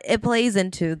 but it plays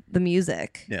into the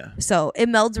music. Yeah. So it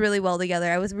melds really well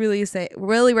together. I was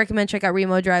really recommend check out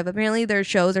Remo Drive. Apparently their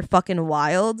shows are fucking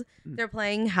wild. They're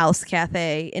playing House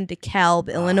Cafe in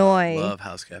DeKalb, Illinois. Love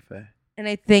House Cafe. And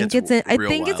I think it's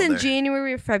in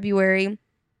January or February.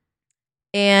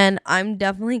 And I'm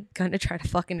definitely gonna try to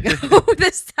fucking go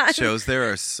this time. Shows there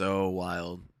are so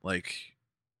wild. Like,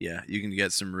 yeah, you can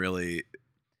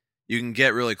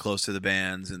get really close to the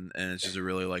bands, and it's just a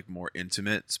really like more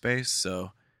intimate space.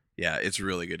 So yeah, it's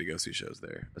really good to go see shows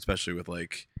there, especially with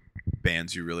like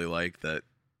bands you really like, that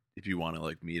if you want to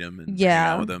like meet them and hang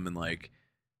out with them and like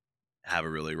have a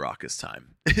really raucous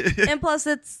time. And plus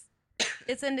it's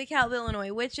in DeKalb,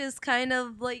 Illinois, which is kind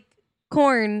of like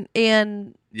corn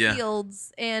and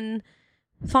fields and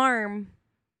farm.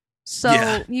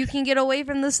 So you can get away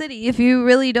from the city if you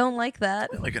really don't like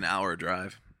that. Like an hour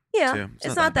drive. Yeah,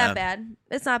 it's not that bad.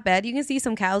 It's not bad. You can see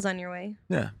some cows on your way.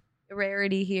 Yeah. A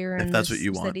rarity here in that's this what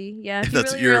you want. city. Yeah, if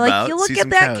that's what you're about, you look at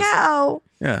that cow.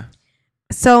 Yeah.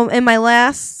 So in my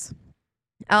last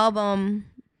album,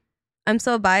 I'm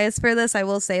so biased for this, I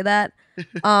will say that,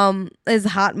 is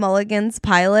Hot Mulligan's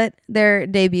Pilot, their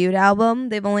debut album.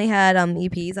 They've only had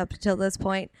EPs up until this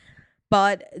point,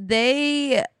 but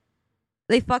they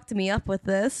fucked me up with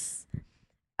this.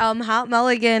 Hot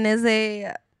Mulligan is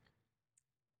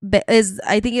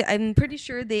I'm pretty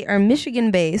sure they are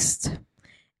Michigan based,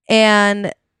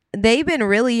 and they've been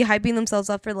really hyping themselves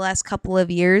up for the last couple of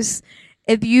years.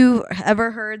 If you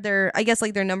ever heard I guess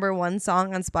like their number one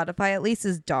song on Spotify at least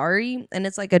is Dari, and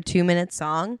it's like a 2-minute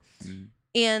song,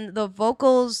 and the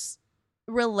vocals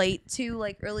relate to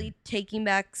like early Taking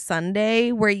Back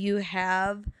Sunday, where you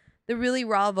have the really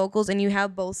raw vocals and you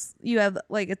have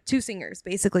like two singers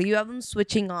basically. You have them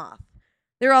switching off.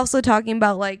 They're also talking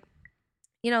about like,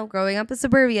 growing up in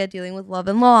suburbia, dealing with love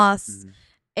and loss,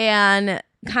 and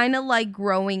kind of like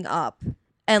growing up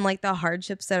and like the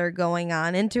hardships that are going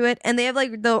on into it. And they have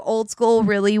like the old school,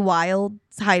 really wild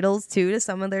titles too to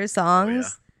some of their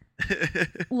songs. Oh, yeah.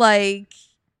 Like,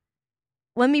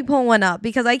 let me pull one up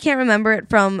because I can't remember it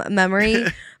from memory,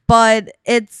 but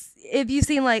if you've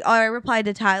seen like, I replied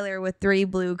to Tyler with 3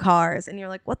 blue cars, and you're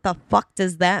like, what the fuck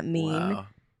does that mean? Wow.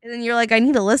 And then you're like, I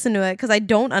need to listen to it because I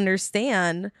don't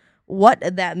understand what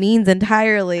that means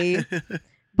entirely.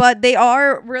 But they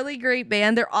are a really great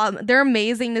band. They're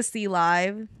amazing to see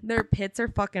live. Their pits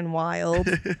are wild.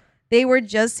 They were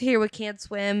just here with Can't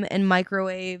Swim and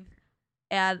Microwave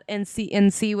in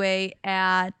Seaway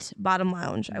at Bottom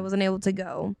Lounge. I wasn't able to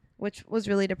go, which was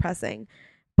really depressing.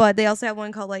 But they also have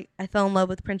one called like I Fell in Love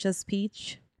with Princess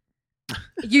Peach.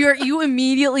 You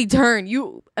immediately turn.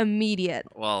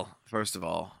 Well, first of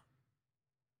all,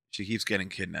 she keeps getting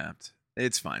kidnapped.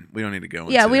 It's fine. We don't need to go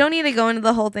into. Yeah, we don't need to go into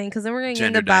the whole thing because then we're going to get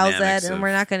into Bowsette, and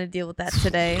we're not going to deal with that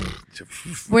today.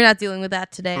 We're not dealing with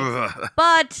that today.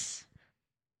 But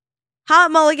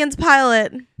Hot Mulligan's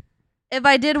Pilot. If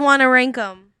I did want to rank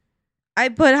them,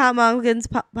 I'd put Hot Mulligan's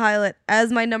Pilot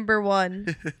as my number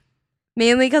 1.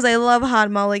 Mainly because I love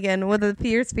Hot Mulligan with a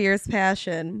fierce, fierce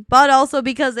passion. But also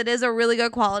because it is a really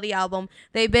good quality album.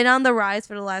 They've been on the rise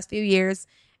for the last few years.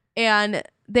 And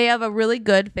they have a really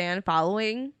good fan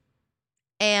following.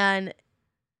 And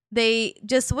they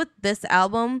just with this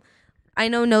album, I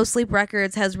know No Sleep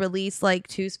Records has released like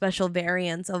 2 special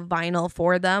variants of vinyl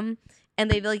for them.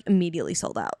 And they've like immediately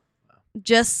sold out.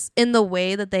 Just in the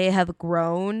way that they have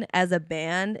grown as a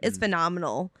band is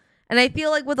phenomenal. And I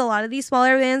feel like with a lot of these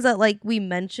smaller bands that like we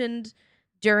mentioned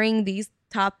during these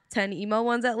top 10 emo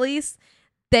ones at least,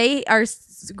 they are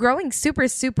growing super,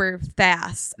 super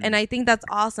fast. And I think that's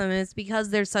awesome. And it's because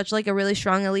there's such like a really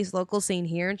strong, at least local scene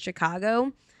here in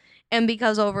Chicago. And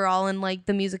because overall in like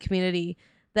the music community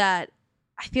that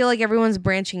I feel like everyone's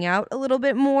branching out a little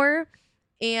bit more.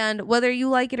 And whether you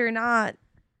like it or not,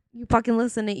 you fucking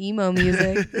listen to emo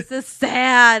music. This is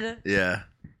sad. Yeah.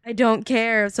 I don't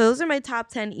care. So those are my top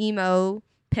 10 emo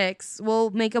picks. We'll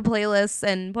make a playlist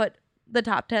and put the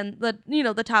top 10,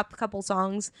 the top couple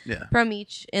songs from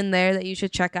each in there that you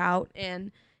should check out.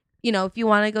 And, if you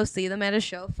want to go see them at a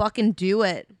show, fucking do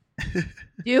it.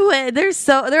 Do it.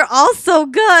 They're all so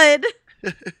good.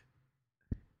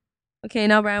 Okay,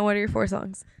 now Brian, what are your 4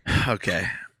 songs? Okay.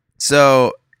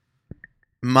 So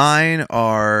mine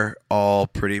are all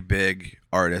pretty big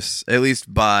artists, at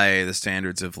least by the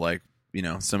standards of like,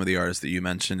 some of the artists that you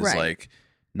mentioned is like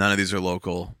none of these are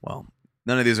local. Well,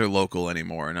 none of these are local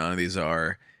anymore. None of these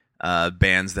are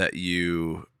bands that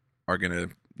you are gonna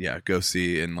go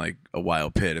see in like a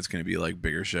wild pit. It's gonna be like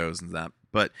bigger shows and that.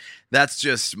 But that's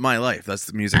just my life. That's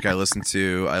the music I listen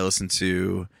to. I listen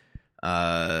to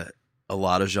a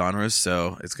lot of genres,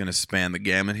 so it's gonna span the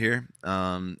gamut here.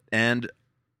 And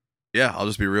yeah, I'll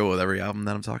just be real with every album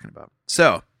that I'm talking about.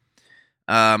 So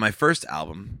my first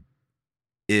album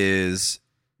is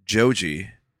Joji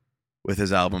with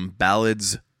his album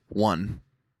Ballads 1,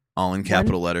 all in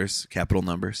capital letters, capital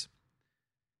numbers.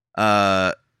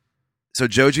 So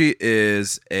Joji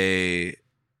is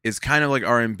kind of like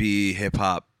R&B, hip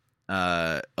hop,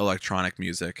 electronic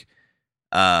music,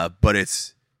 but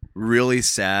it's really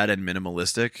sad and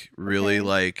minimalistic. Really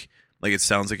like it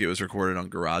sounds like it was recorded on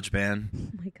GarageBand.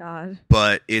 Oh my god!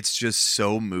 But it's just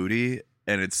so moody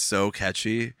and it's so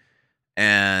catchy,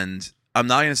 and I'm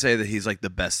not going to say that he's like the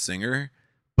best singer,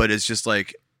 but it's just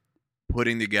like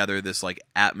putting together this like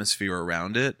atmosphere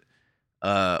around it.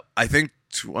 I think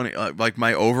like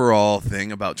my overall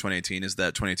thing about 2018 is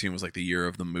that 2018 was like the year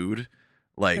of the mood.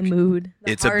 Like the mood.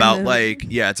 It's about mood.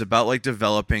 It's about like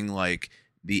developing like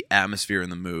the atmosphere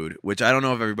and the mood, which I don't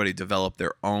know if everybody developed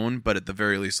their own, but at the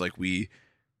very least, like we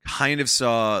kind of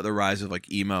saw the rise of like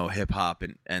emo, hip hop,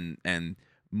 and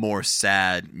more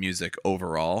sad music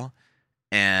overall.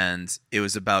 And it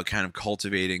was about kind of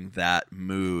cultivating that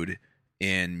mood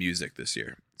in music this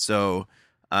year. So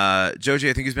Joji,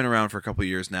 I think he's been around for a couple of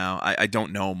years now. I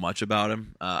don't know much about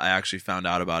him. I actually found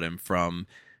out about him from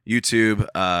YouTube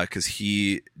because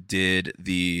he did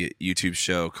the YouTube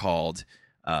show called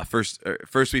First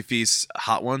We Feast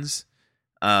Hot Ones.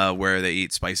 where they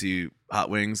eat spicy hot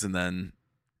wings and then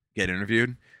get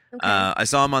interviewed. Okay. I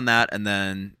saw him on that, and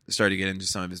then started to get into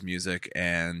some of his music,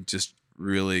 and just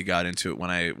really got into it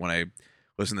when I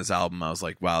listened to this album. I was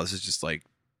like, wow, this is just like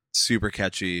super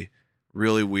catchy,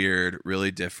 really weird,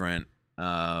 really different.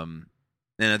 And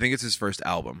I think it's his first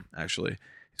album, actually.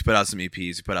 He's put out some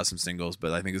EPs, he put out some singles,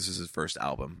 but I think this is his first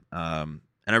album. And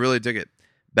I really dig it.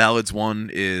 Ballads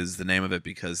 1 is the name of it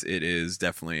because it is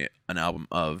definitely an album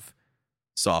of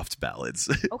soft ballads.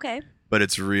 Okay. But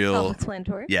it's real,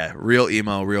 Self-explanatory. yeah, real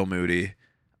emo, real moody.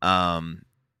 Yeah,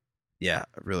 I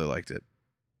really liked it.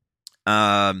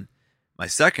 My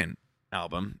second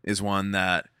album is one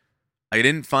that I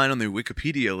didn't find on the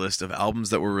Wikipedia list of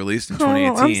albums that were released in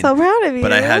 2018. I'm so proud of you.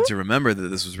 But I had to remember that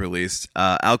this was released.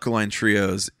 Alkaline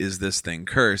Trio's Is This Thing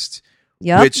Cursed?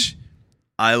 Yep. Which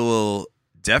I will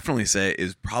definitely say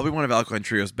is probably one of Alkaline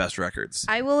Trio's best records.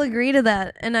 I will agree to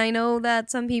that. And I know that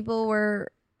some people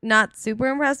were not super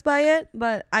impressed by it,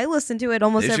 but I listen to it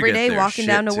almost They should every get day their walking shit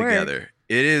down to work. together.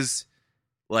 It is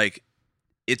like,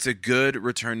 it's a good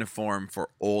return to form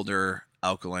for older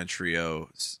Alkaline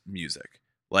Trio's music.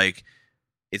 Like,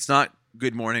 it's not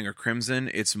Good Morning or Crimson.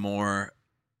 It's more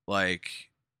like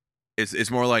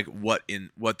it's more like what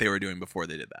they were doing before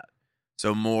they did that.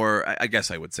 So more, I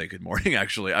guess I would say Good Morning.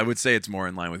 Actually, I would say it's more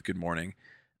in line with Good Morning.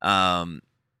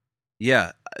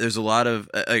 Yeah, there's a lot of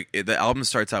the album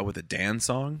starts out with a Dan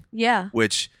song. Yeah.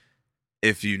 Which,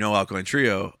 if you know Alkaline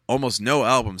Trio, almost no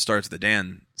album starts with a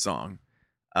Dan song.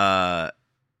 And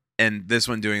this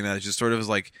one doing that is just sort of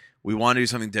like, we want to do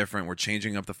something different. We're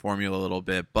changing up the formula a little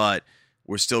bit, but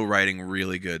we're still writing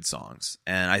really good songs.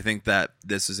 And I think that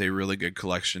this is a really good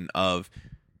collection of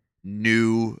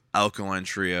new Alkaline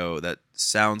Trio that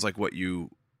sounds like what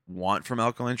you want from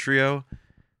Alkaline Trio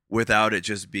without it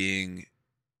just being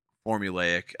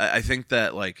formulaic. I think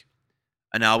that like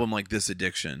an album like This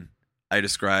Addiction, I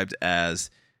described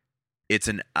as it's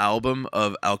an album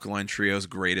of Alkaline Trio's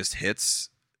greatest hits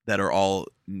that are all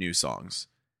new songs.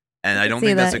 And I don't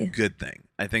think that's a good thing.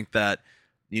 I think that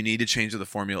you need to change the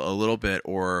formula a little bit,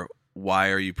 or why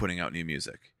are you putting out new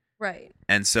music? Right.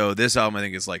 And so this album, I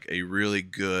think, is like a really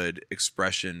good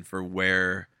expression for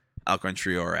where Alkaline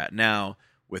Trio are at now,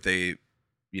 with a,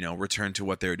 return to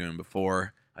what they were doing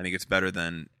before. I think it's better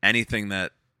than anything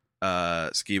that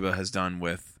Skiba has done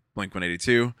with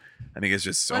Blink-182. I think it's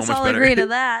just so Let's much all better. agree to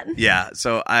that. Yeah,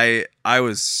 so I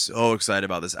was so excited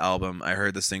about this album. I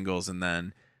heard the singles, and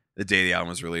then the day the album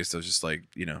was released, I was just like,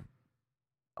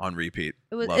 on repeat.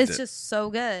 It's just so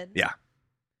good. Yeah.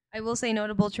 I will say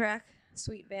notable track,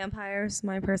 Sweet Vampires,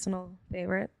 my personal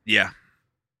favorite. Yeah.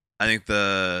 I think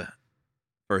the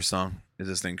first song, Is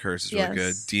This Thing Cursed, is really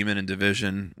good. Demon and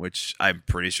Division, which I'm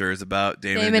pretty sure is about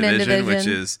Damon and Division, which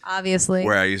is obviously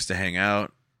where I used to hang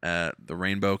out at the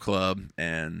Rainbow Club.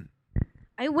 And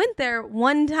I went there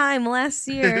one time last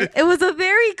year. It was a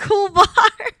very cool bar.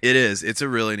 It is. It's a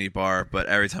really neat bar, but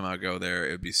every time I would go there,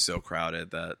 it would be so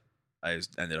crowded that I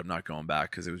just ended up not going back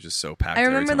because it was just so packed. I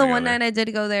remember the one night I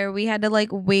did go there, we had to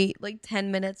wait 10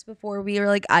 minutes before we were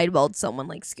eyeballed someone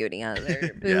scooting out of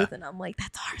their booth. Yeah. And I'm like,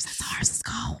 that's ours, let's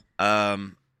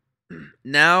go.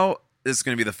 Now this is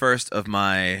going to be the first of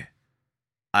my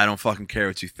I don't fucking care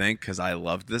what you think, because I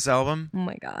loved this album. Oh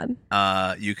my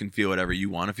God. You can feel whatever you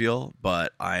want to feel,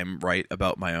 but I'm right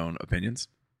about my own opinions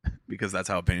because that's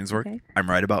how opinions work. Okay. I'm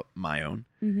right about my own.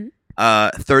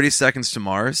 Mm-hmm. 30 Seconds to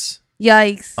Mars.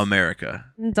 Yikes. America.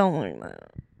 Don't like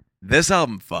that. This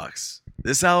album fucks.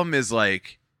 This album is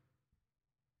like,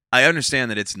 I understand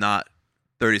that it's not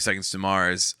 30 Seconds to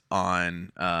Mars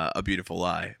on A Beautiful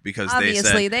Lie, because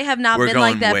obviously they have not been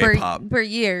like that for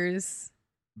years.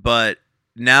 But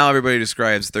now everybody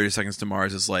describes 30 Seconds to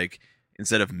Mars as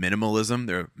instead of minimalism,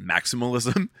 they're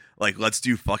maximalism. Let's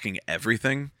do fucking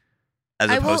everything,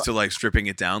 as opposed to stripping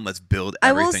it down. Let's build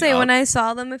everything I will say, up. when I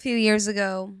saw them a few years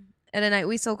ago at a Night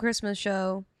We Sold Christmas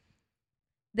show,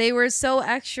 they were so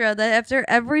extra that after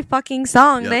every fucking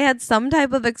song, they had some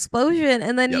type of explosion.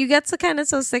 And then you get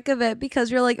so sick of it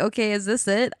because you're like, okay, is this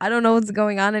it? I don't know what's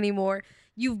going on anymore.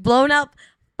 You've blown up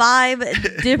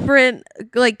 5 different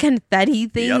confetti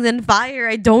things and fire.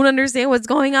 I don't understand what's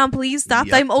going on. Please stop.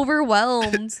 I'm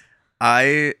overwhelmed.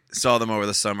 I saw them over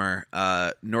the summer.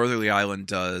 Northerly Island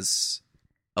does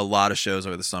a lot of shows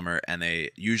over the summer, and they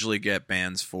usually get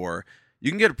bands for,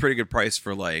 you can get a pretty good price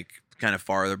for kind of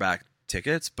farther back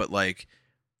tickets, but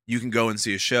you can go and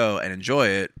see a show and enjoy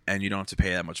it, and you don't have to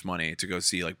pay that much money to go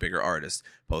see bigger artists.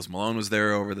 Post Malone was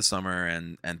there over the summer,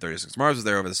 and 36 Mars was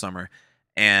there over the summer,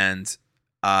 and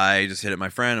I just hit up my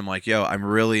friend. I'm like, yo, I'm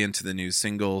really into the new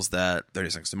singles that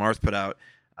 36 to Mars put out.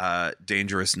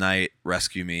 Dangerous Night,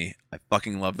 Rescue Me. I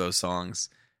fucking love those songs.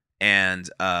 And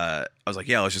I was like,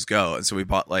 yeah, let's just go. And so we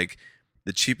bought like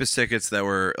the cheapest tickets that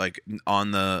were like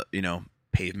on the,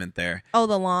 pavement there. Oh,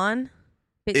 the lawn?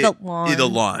 The lawn.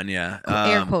 lawn, yeah.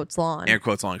 Air quotes lawn. Air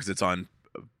quotes lawn because it's on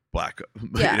black,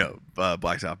 Yeah.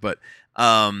 blacktop. But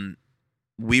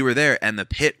we were there and the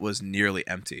pit was nearly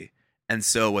empty. And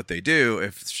so what they do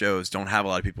if shows don't have a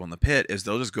lot of people in the pit is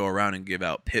they'll just go around and give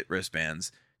out pit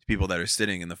wristbands to people that are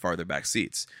sitting in the farther back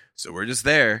seats. So we're just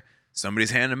there.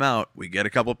 Somebody's handing them out. We get a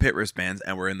couple pit wristbands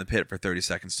and we're in the pit for 30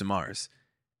 Seconds to Mars.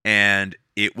 And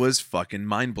it was fucking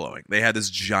mind-blowing. They had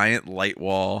this giant light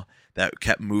wall that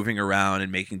kept moving around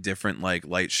and making different like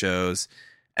light shows.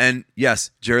 And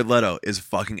yes, Jared Leto is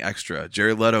fucking extra.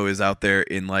 Jared Leto is out there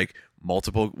in like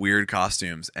multiple weird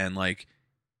costumes and like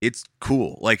it's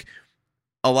cool. Like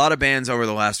a lot of bands over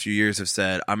the last few years have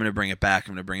said, I'm going to bring it back.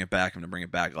 I'm going to bring it back. I'm going to bring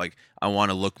it back. Like I want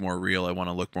to look more real. I want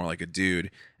to look more like a dude.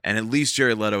 And at least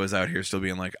Jared Leto is out here still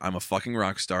being like, I'm a fucking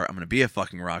rock star. I'm going to be a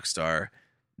fucking rock star.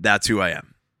 That's who I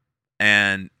am.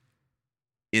 And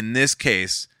in this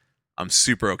case, I'm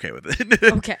super okay with it.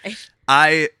 Okay.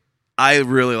 I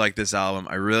really like this album.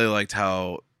 I really liked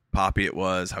how poppy it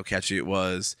was, how catchy it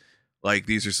was. Like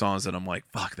these are songs that I'm like,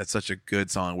 fuck, that's such a good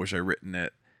song. Wish I written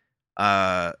it.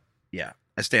 Yeah,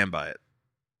 I stand by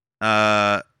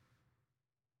it.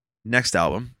 Next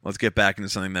album. Let's get back into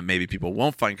something that maybe people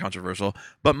won't find controversial,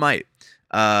 but might.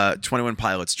 21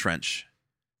 Pilots, Trench.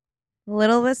 A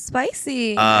little bit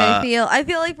spicy. I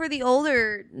feel like for the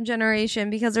older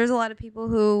generation, because there's a lot of people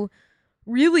who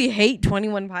really hate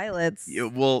 21 Pilots. Yeah,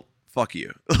 well, fuck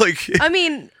you. Like, I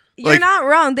mean, you're not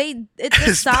wrong. It's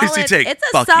a solid. Take. It's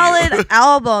a Fuck solid you.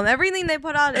 album. Everything they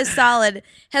put out is solid.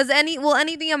 Will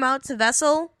anything amount to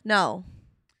Vessel? No.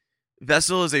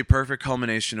 Vessel is a perfect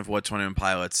culmination of what 21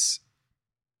 Pilots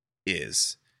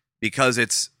is, because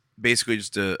it's basically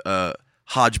just a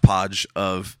hodgepodge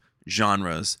of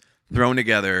genres thrown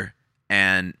together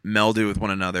and melded with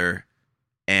one another.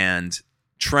 And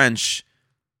Trench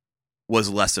was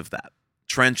less of that.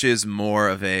 Trench is more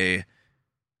of a,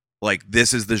 like,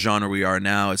 this is the genre we are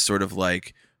now. It's sort of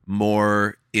like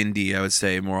more indie, I would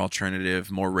say, more alternative,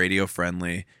 more radio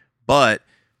friendly. But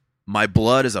My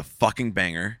Blood is a fucking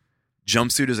banger.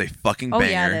 Jumpsuit is a fucking banger.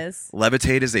 Yeah, it is.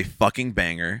 Levitate is a fucking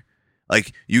banger.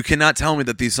 Like, you cannot tell me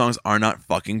that these songs are not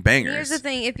fucking bangers. Here's the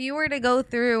thing. If you were to go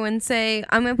through and say,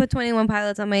 I'm going to put 21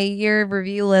 Pilots on my year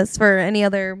review list for any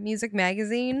other music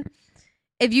magazine,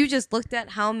 if you just looked at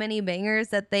how many bangers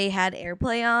that they had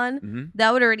airplay on,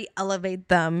 that would already elevate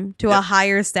them to a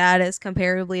higher status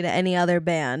comparably to any other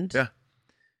band. Yeah.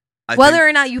 Whether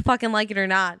or not you fucking like it or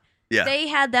not. Yeah. They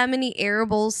had that many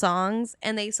airable songs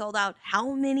and they sold out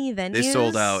how many venues? They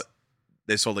sold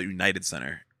out United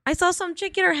Center. I saw some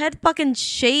chick get her head fucking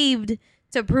shaved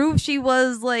to prove she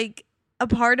was like a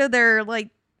part of their like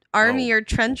army or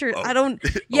trench or I don't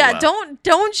wow.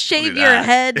 don't shave your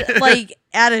head like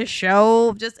at a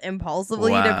show just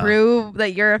impulsively to prove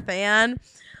that you're a fan.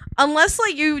 Unless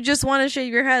like you just want to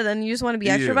shave your head and you just want to be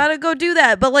extra about it, go do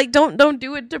that. But like don't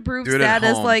do it to prove do it status.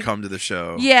 At home, like come to the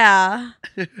show. Yeah.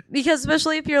 Because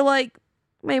especially if you're like,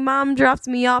 my mom dropped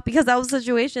me off, because that was the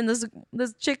situation. This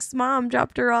chick's mom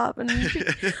dropped her off, and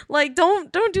like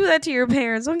don't do that to your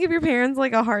parents. Don't give your parents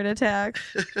like a heart attack.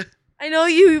 I know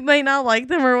you might not like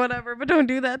them or whatever, but don't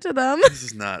do that to them. This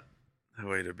is not the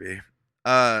way to be.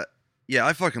 Yeah,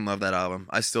 I fucking love that album.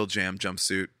 I still jam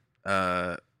Jumpsuit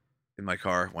in my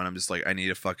car when I'm just like, I need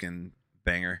a fucking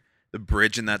banger. The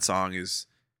bridge in that song is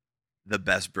the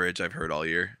best bridge I've heard all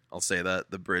year. I'll say that.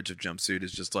 The bridge of Jumpsuit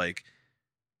is just like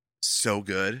so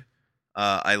good.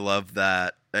 I love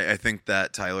that. I think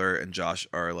that Tyler and Josh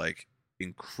are like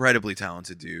incredibly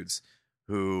talented dudes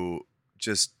who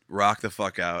just rock the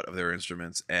fuck out of their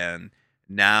instruments. And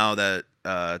now that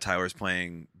Tyler's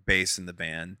playing bass in the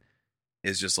band,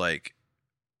 is just like,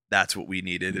 that's what we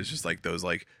needed. It's just like those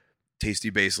like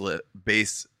tasty bass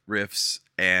riffs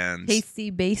and tasty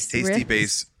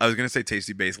bass. I was gonna say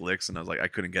tasty bass licks, and I was like, I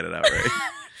couldn't get it out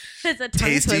right. It's a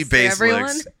tasty bass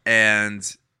licks,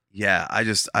 and yeah,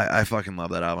 I fucking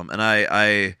love that album. And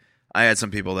I had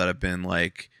some people that have been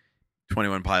like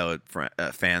 21 Pilot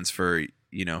fans for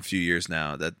a few years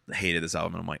now that hated this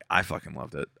album, and I'm like, I fucking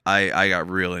loved it. I got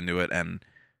real into it, and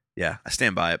yeah, I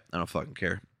stand by it. I don't fucking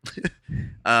care.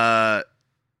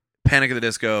 Panic at the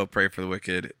Disco, Pray for the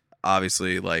Wicked,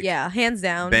 obviously, like, yeah, hands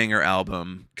down, banger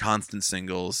album, constant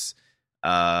singles,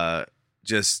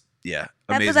 just amazing.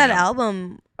 Half of that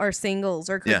album are singles,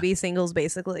 or could be singles,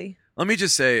 basically. Let me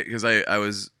just say, because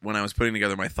when I was putting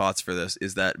together my thoughts for this,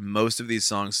 is that most of these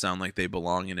songs sound like they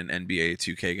belong in an NBA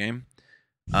 2K game.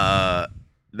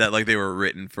 that like they were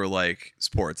written for like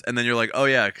sports, and then you're like, oh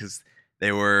yeah, because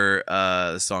they were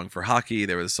the song for hockey,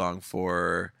 they were the song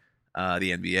for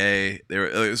the NBA, they were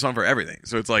a song for everything.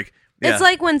 So it's like, yeah, It's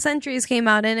like when Centuries came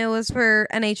out and it was for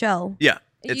NHL. yeah,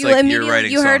 it's You like immediately you're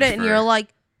writing you heard songs it and for- you're like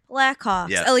Blackhawks.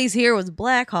 Yeah. At least here was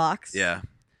Blackhawks. yeah,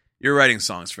 you're writing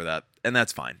songs for that, and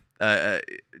that's fine.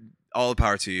 All the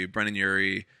power to you. Brendan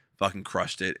Urie fucking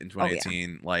crushed it in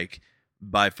 2018. Like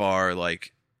by far,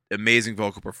 like amazing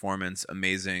vocal performance,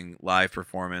 amazing live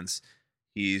performance.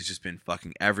 He's just been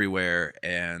fucking everywhere,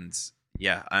 and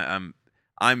yeah,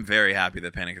 I'm very happy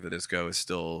that Panic at the Disco is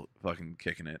still fucking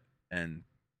kicking it and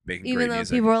making Even great though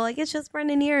music. people are like, it's just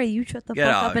Brendan Urie, you shut the Get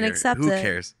fuck out up and here. accept Who it.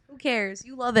 cares? Who cares?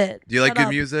 You love it. Do you like Shut good up.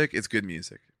 music? It's good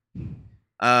music.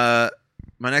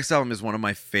 My next album is one of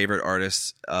my favorite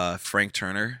artists, Frank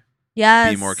Turner.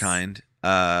 Yes. Be More Kind.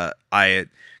 I had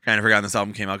kind of forgotten this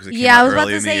album came out because it came Yeah, out I was about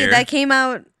early to in the say year. that came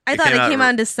out. I thought it came r- out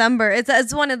in December.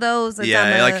 It's one of those. That's Yeah, on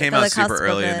it the, like came on out the super cusp of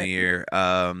early in it. the year.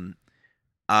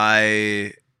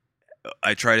 I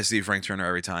try to see Frank Turner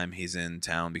every time he's in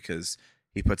town because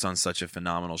he puts on such a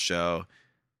phenomenal show.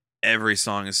 Every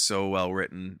song is so well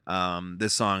written.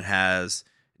 This song has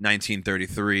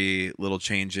 1933, Little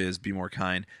Changes, Be More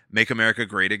Kind, Make America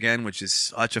Great Again, which is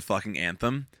such a fucking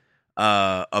anthem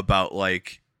about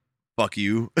like fuck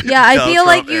you. Yeah, I Donald feel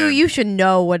like Trump, and- you should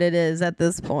know what it is at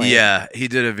this point. Yeah, he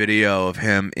did a video of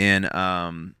him in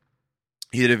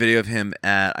he did a video of him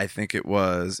at I think it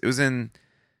was in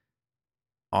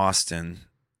Austin.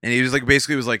 And he was like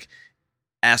basically was like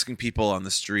asking people on the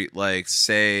street like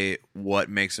say what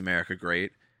makes America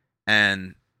great,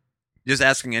 and just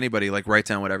asking anybody like write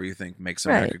down whatever you think makes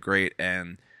America Right. great,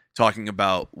 and talking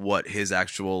about what his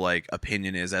actual like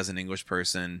opinion is as an English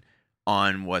person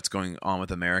on what's going on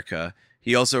with America.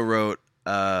 He also wrote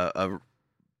a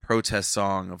protest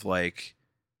song of like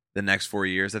the next 4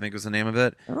 years, I think was the name of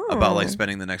it, about like Oh.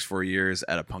 spending the next 4 years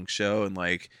at a punk show and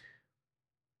like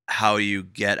how you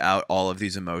get out all of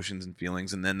these emotions and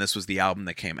feelings. And then this was the album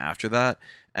that came after that,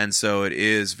 and so it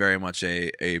is very much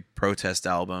a protest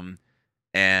album,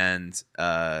 and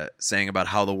saying about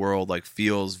how the world like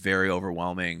feels very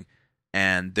overwhelming,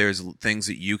 and there's things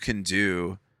that you can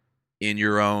do in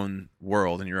your own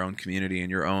world, in your own community, in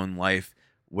your own life,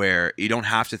 where you don't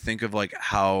have to think of like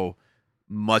how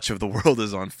much of the world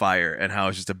is on fire and how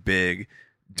it's just a big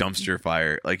dumpster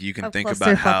fire. Like you can Of think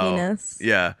about how, clusterfuckiness.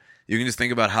 yeah, you can just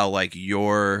think about how like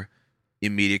your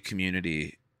immediate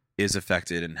community is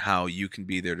affected and how you can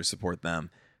be there to support them.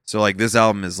 So like this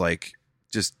album is like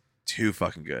just too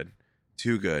fucking good.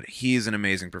 Too good. He's an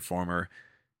amazing performer.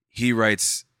 He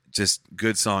writes just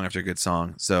good song after good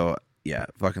song. So yeah,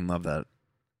 fucking love that.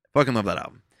 Fucking love that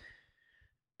album.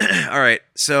 All right.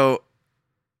 So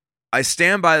I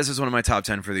stand by this as one of my top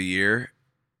 10 for the year.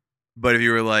 But if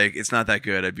you were like, it's not that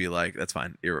good, I'd be like, that's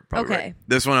fine. You're probably Okay. right.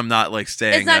 This one I'm not like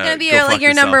saying. It's not gonna be go your, like fuck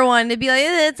your yourself. number one. It'd be like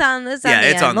it's on this. Yeah, on the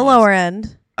it's end, on the the lower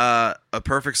end. A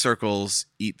Perfect Circle's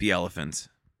Eat the Elephant.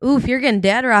 Oof, you're getting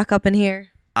dad rock up in here.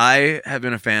 I have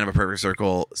been a fan of A Perfect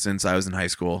Circle since I was in high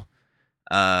school.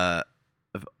 I've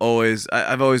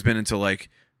always been into like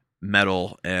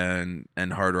metal and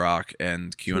hard rock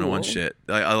and QAnon Cool. shit.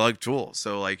 I like Tool,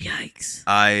 so like Yikes.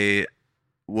 I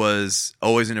was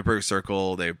always in A Perfect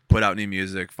Circle. They put out new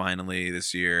music finally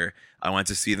this year. I went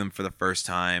to see them for the first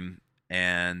time,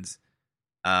 and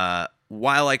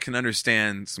while I can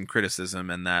understand some criticism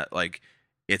and that like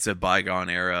it's a bygone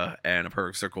era and A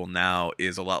Perfect Circle now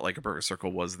is a lot like A Perfect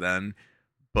Circle was then,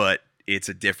 but it's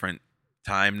a different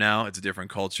time now. It's a different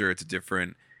culture. It's a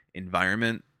different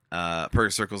environment.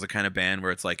 Perfect Circle is the kind of band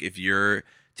where it's like if you're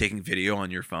taking video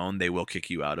on your phone, they will kick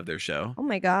you out of their show. Oh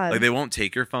my god. Like they won't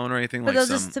take your phone or anything. but Like they'll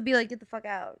some, just to be like, get the fuck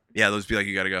out. yeah, they'll just be like,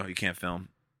 you gotta go. You can't film.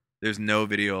 There's no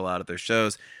video allowed at their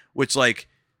shows. Which like,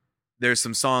 there's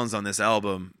some songs on this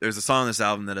album. There's a song on this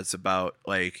album that it's about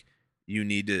like you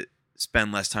need to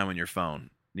spend less time on your phone.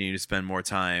 You need to spend more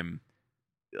time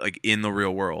like in the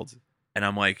real world. And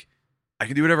I'm like, I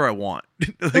can do whatever I want.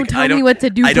 Like, Don't tell me what to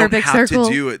do, I don't Perfect have Circle.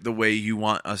 to do it the way you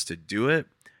want us to do it.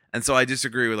 And so I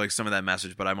disagree with like some of that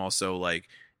message, but I'm also like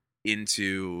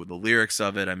into the lyrics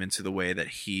of it. I'm into the way that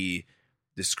he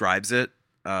describes it.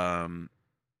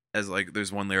 As like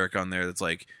there's one lyric on there that's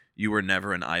like, you were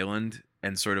never an island,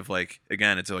 and sort of like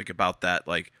again, it's like about that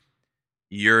like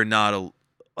you're not a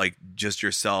like just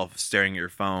yourself staring at your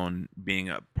phone being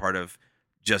a part of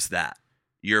just that.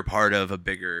 You're part of a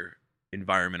bigger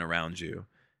environment around you.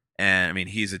 And I mean,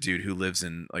 he's a dude who lives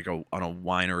in like on a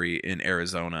winery in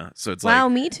Arizona, so it's Wow,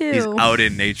 like me too. he's out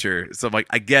in nature. So I'm like,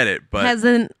 I get it, but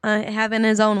having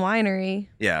his own winery.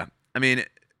 yeah, I mean,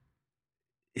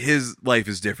 his life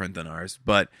is different than ours,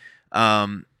 but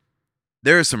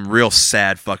there are some real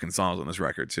sad fucking songs on this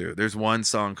record too. There's one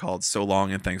song called "So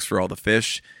Long and Thanks for All the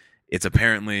Fish." It's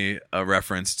apparently a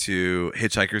reference to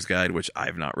Hitchhiker's Guide, which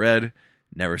I've not read,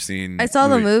 never seen. I saw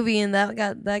the movie and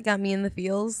that got me in the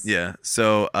feels. Yeah.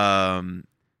 So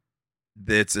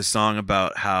it's a song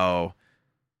about how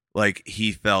like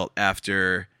he felt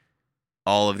after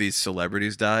all of these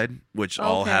celebrities died, which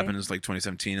all happened in like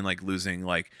 2017, and like losing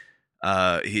like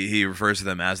he refers to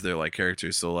them as their like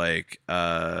characters. So like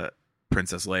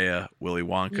Princess Leia, Willy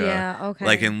Wonka. Yeah, okay.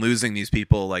 Like in losing these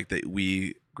people like that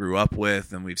we grew up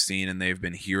with and we've seen and they've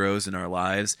been heroes in our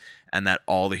lives, and that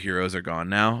all the heroes are gone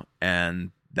now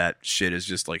and that shit is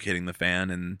just like hitting the fan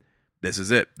and this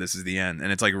is it. This is the end.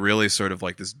 And it's like really sort of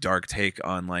like this dark take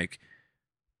on like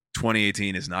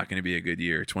 2018 is not going to be a good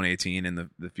year. 2018 and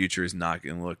the future is not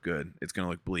going to look good. It's going to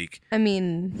look bleak. I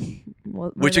mean,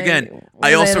 which again,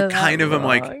 I also kind of am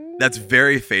like, that's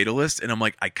very fatalist. And I'm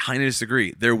like, I kind of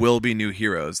disagree. There will be new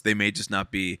heroes. They may just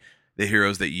not be the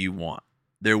heroes that you want.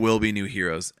 There will be new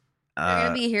heroes. They're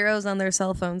going to be heroes on their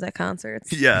cell phones at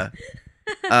concerts. Yeah.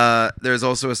 There's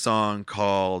also a song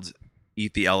called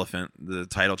Eat the Elephant, the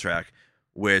title track,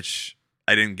 which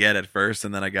I didn't get at first.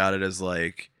 And then I got it as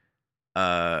like,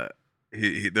 the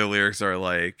lyrics are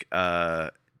like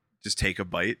just take a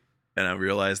bite, and I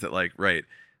realized that like right,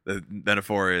 the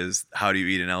metaphor is how do you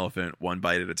eat an elephant one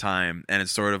bite at a time, and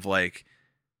it's sort of like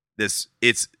this,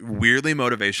 it's weirdly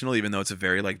motivational even though it's a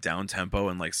very like down tempo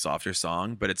and like softer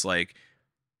song, but it's like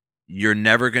you're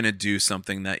never going to do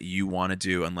something that you want to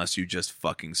do unless you just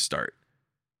fucking start,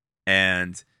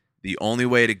 and the only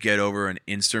way to get over an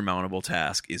insurmountable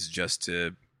task is just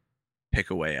to pick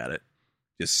away at it.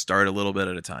 Just start a little bit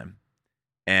at a time.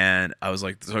 And I was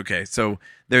like, okay, so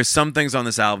there's some things on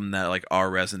this album that like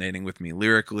are resonating with me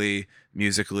lyrically,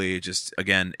 musically. Just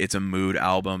again, it's a mood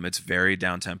album. It's very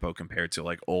down tempo compared to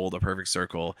like old A Perfect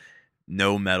Circle,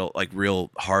 no metal, like real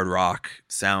hard rock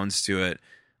sounds to it.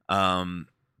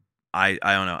 I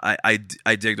don't know.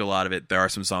 I digged a lot of it. There are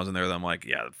some songs in there that I'm like,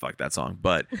 yeah, fuck that song.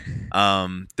 But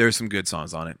there's some good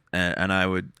songs on it, and I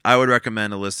would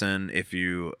recommend a listen if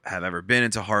you have ever been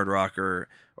into hard rock or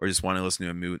just want to listen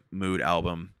to a mood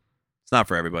album. It's not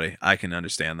for everybody. I can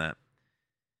understand that.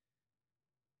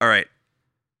 All right,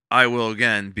 I will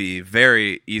again be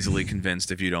very easily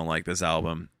convinced if you don't like this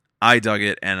album. I dug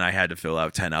it, and I had to fill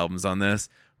out 10 albums on this,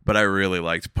 but I really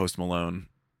liked Post Malone.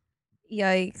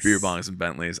 Yikes. Beer Bongs and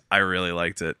Bentleys. I really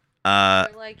liked it. You're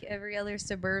like every other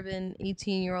suburban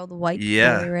 18-year-old white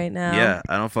boy right now. Yeah,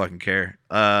 I don't fucking care.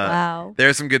 Wow. There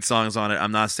are some good songs on it.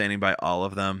 I'm not standing by all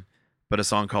of them, but a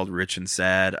song called Rich and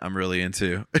Sad I'm really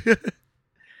into.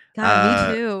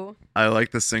 God, me too. I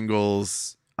like the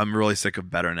singles. I'm really sick of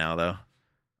Better Now, though,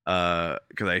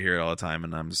 because I hear it all the time,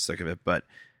 and I'm just sick of it. But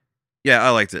yeah,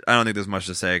 I liked it. I don't think there's much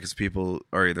to say because people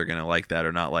are either going to like that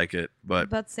or not like it. But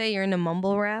about to say you're into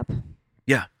mumble rap?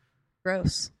 Yeah.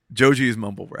 Gross. Joji's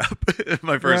mumble rap.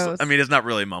 My first. Gross. I mean, it's not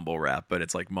really mumble rap, but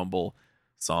it's like mumble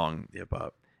song hip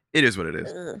hop. It is what it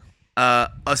is.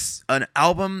 An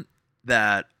album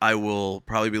that I will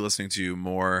probably be listening to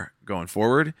more going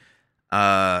forward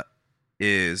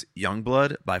is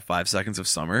Youngblood by 5 Seconds of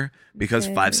Summer, because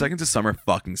 5 Seconds of Summer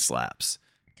fucking slaps.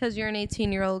 Because you're an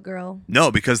 18-year-old girl.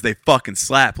 No, because they fucking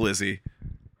slap, Lizzie.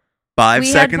 5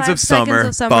 Seconds of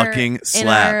Summer fucking slaps. In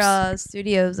our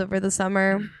studios over the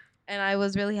summer, and I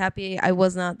was really happy I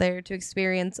was not there to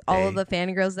experience all of the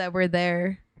fangirls that were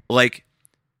there. Like,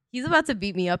 he's about to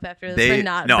beat me up after this for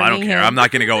not. No, I don't care. Him. I'm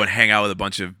not going to go and hang out with a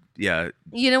bunch of You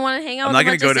don't want to hang out with a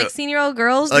bunch of 16-year-old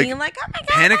girls like, being like, "Oh my god!"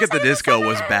 Panic at the Disco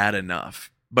was bad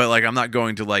enough, but like I'm not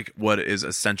going to like what is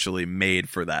essentially made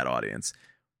for that audience.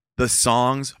 The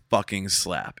songs fucking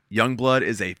slap. Youngblood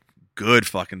is a good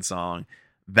fucking song.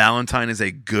 Valentine is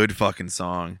a good fucking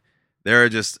song. There are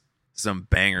just some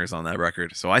bangers on that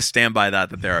record. So I stand by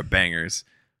that there are bangers.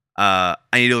 I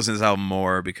need to listen to this album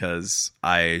more because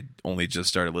I only just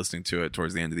started listening to it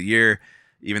towards the end of the year,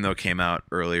 even though it came out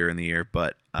earlier in the year.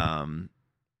 But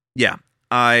yeah,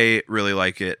 I really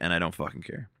like it and I don't fucking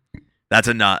care. I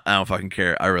don't fucking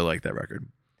care. I really like that record.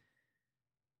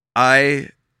 I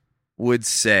would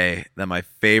say that my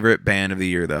favorite band of the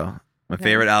year, though, my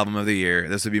favorite album of the year,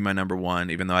 this would be my number one,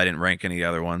 even though I didn't rank any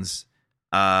other ones.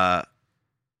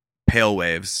 Pale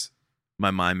Waves,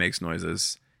 My Mind Makes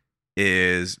Noises,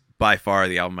 is by far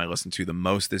the album I listened to the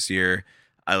most this year.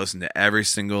 I listened to every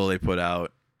single they put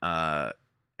out,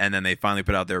 and then they finally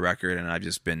put out their record, and I've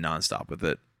just been nonstop with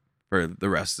it for the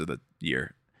rest of the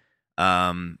year.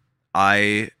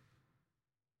 I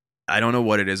don't know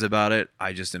what it is about it.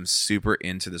 I just am super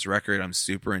into this record. I'm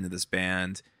super into this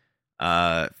band.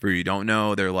 For you don't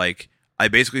know, they're like, I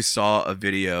basically saw a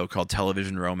video called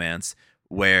Television Romance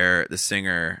where the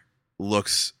singer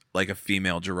looks like a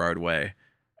female Gerard Way,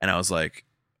 and I was like,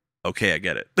 okay, I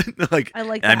get it. Like, I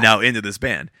like I'm that. now into this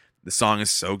band. The song is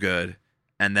so good.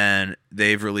 And then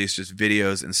they've released just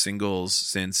videos and singles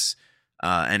since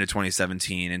end of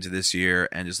 2017 into this year,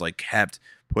 and just like kept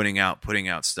putting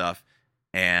out stuff,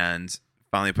 and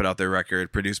finally put out their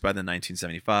record produced by the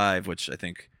 1975, which I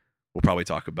think we'll probably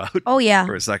talk about Oh yeah.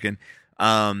 for a second.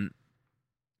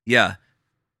 Yeah.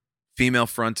 Female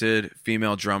fronted,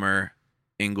 female drummer,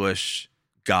 English,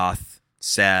 goth,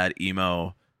 sad,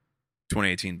 emo,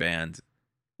 2018 band.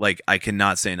 Like, I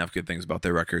cannot say enough good things about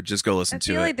their record. Just go listen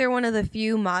to it. I feel like they're one of the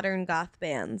few modern goth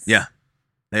bands. Yeah,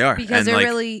 they are. Because And, they're like,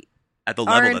 really at the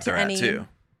level that aren't they're any- at too.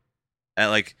 At,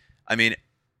 like, I mean,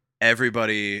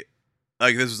 everybody,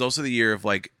 like, this was also the year of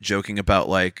like joking about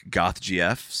like goth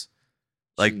GFs.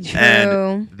 Like, and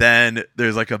True. then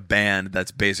there's like a band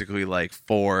that's basically like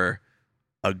for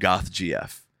a goth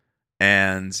GF.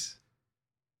 And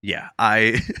yeah,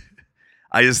 I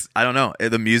don't know.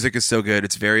 The music is so good.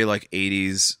 It's very like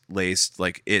 80s laced,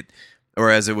 like it,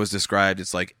 or as it was described,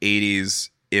 it's like 80s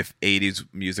if 80s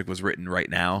music was written right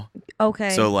now. Okay.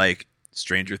 So like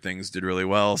Stranger Things did really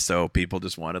well, so people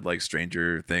just wanted like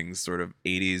Stranger Things sort of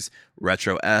 80s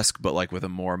retro-esque, but like with a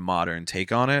more modern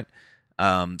take on it.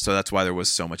 So that's why there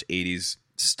was so much 80s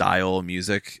style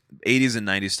music, 80s and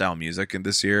 90s style music in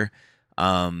this year.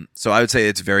 So I would say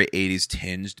it's very 80s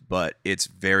tinged, but it's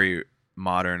very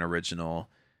modern, original,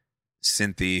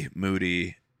 synthy,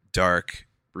 moody, dark,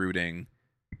 brooding,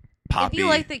 poppy. If you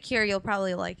like The Cure, you'll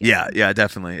probably like it. Yeah,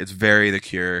 definitely. It's very The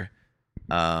Cure.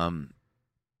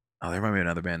 There might be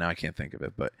another band now. I can't think of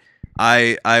it, but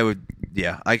I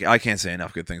can't say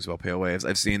enough good things about Pale Waves.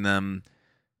 I've seen them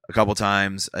a couple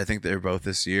times. I think they're both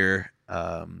this year.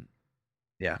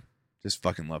 Yeah, just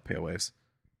fucking love Pale Waves.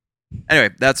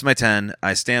 Anyway, that's my 10.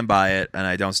 I stand by it, and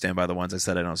I don't stand by the ones I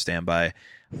said I don't stand by.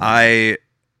 I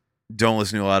don't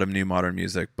listen to a lot of new modern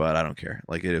music, but I don't care.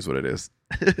 Like, it is what it is.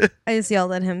 I just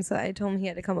yelled at him, so I told him he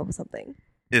had to come up with something.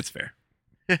 It's fair.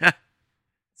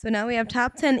 So now we have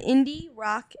top 10 indie,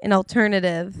 rock, and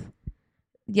alternative.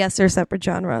 Yes, they're separate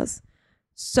genres.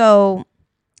 So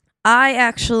I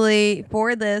actually,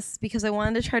 for this, because I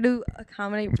wanted to try to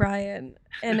accommodate Brian,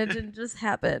 and it didn't just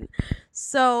happen.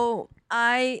 So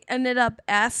I ended up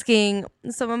asking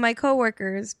some of my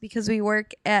coworkers, because we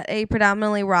work at a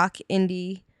predominantly rock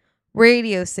indie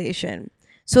radio station.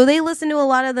 So they listen to a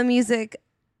lot of the music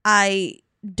I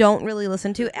don't really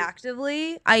listen to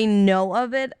actively. I know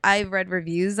of it. I've read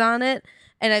reviews on it,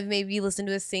 and I've maybe listened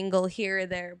to a single here or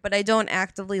there, but I don't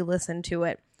actively listen to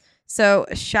it. So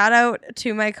shout out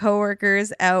to my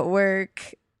coworkers at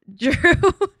work, Drew,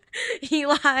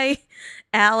 Eli,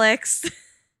 Alex,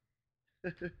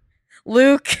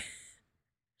 Luke,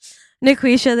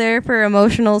 Nikwisha there for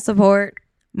emotional support,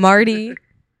 Marty,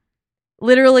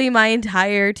 literally my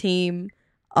entire team,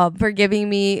 for giving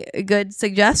me good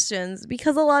suggestions,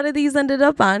 because a lot of these ended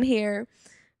up on here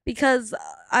because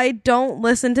I don't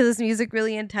listen to this music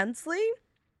really intensely,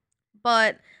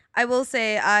 but I will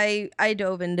say I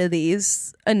dove into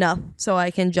these enough so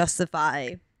I can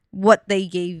justify what they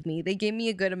gave me. They gave me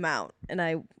a good amount, and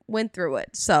I went through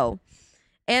it. So,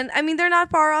 and I mean, they're not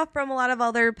far off from a lot of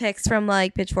other picks from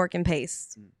like Pitchfork and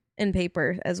Paste and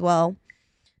Paper as well.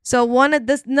 So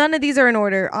none of these are in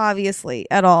order, obviously,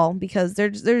 at all, because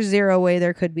there's zero way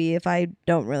there could be if I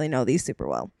don't really know these super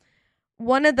well.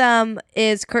 One of them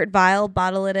is Kurt Vile,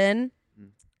 Bottle It In.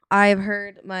 I've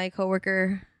heard my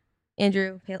coworker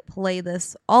Andrew play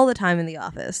this all the time in the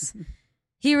office.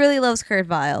 He really loves Kurt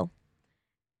Vile,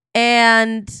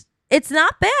 and it's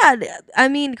not bad. I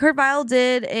mean, Kurt Vile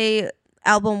did a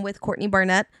album with Courtney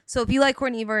Barnett, so if you like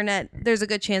Courtney Barnett, there's a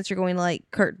good chance you're going to like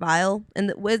Kurt Vile,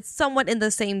 and with somewhat in the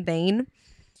same vein.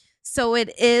 So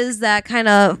it is that kind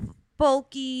of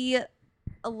folky,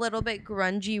 a little bit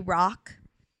grungy rock,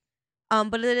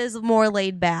 but it is more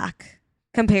laid back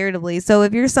comparatively. So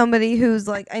if you're somebody who's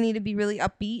like, I need to be really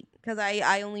upbeat, because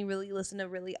I only really listen to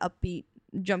really upbeat,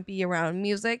 jumpy around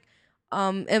music,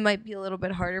 it might be a little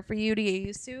bit harder for you to get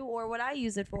used to. Or what I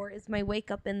use it for is my wake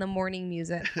up in the morning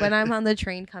music when I'm on the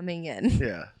train coming in.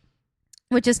 Yeah.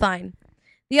 Which is fine.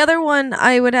 The other one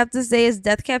I would have to say is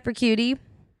Death Cab for Cutie.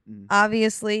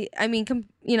 Obviously, I mean,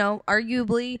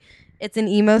 arguably, it's an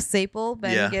emo staple.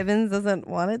 Ben Gibbons doesn't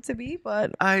want it to be,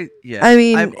 but I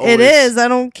mean, it is. I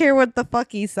don't care what the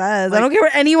fuck he says. Like, I don't care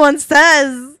what anyone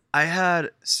says. I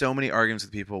had so many arguments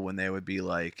with people when they would be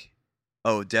like,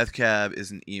 oh, Death Cab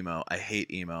isn't emo. I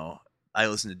hate emo. I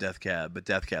listen to Death Cab, but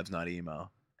Death Cab's not emo.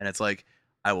 And it's like,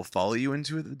 I Will Follow You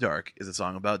Into the Dark is a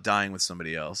song about dying with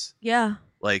somebody else. Yeah.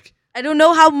 Like, I don't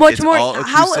know how much It's more all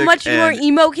how acoustic much more and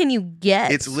emo can you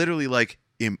get? It's literally like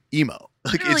emo.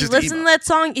 Like Literally, it's just listen emo. to that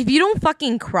song. If you don't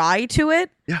fucking cry to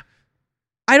it, Yeah.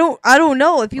 I don't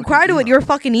know. If you Fucking cry to it, emo. you're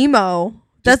fucking emo.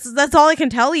 That's all I can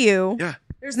tell you. Yeah.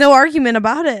 There's no argument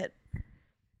about it.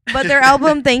 But their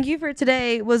album Thank You for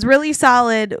Today was really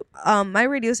solid. My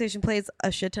radio station plays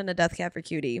a shit ton of Death Cab for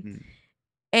Cutie.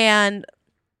 And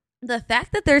the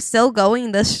fact that they're still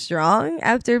going this strong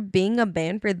after being a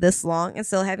band for this long and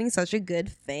still having such a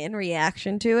good fan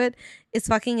reaction to it is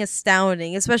fucking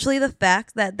astounding. Especially the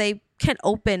fact that they can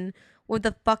open with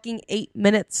a fucking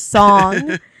 8-minute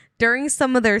song during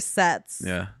some of their sets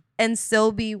Yeah. and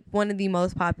still be one of the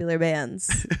most popular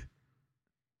bands.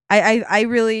 I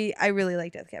really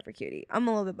like Death Cab for Cutie. I'm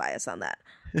a little bit biased on that.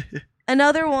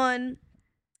 Another one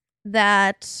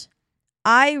that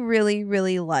I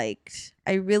really liked.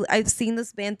 I've seen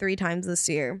this band 3 times this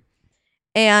year,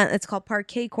 and it's called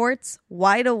Parquet Courts,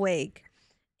 Wide Awake,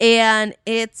 and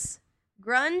it's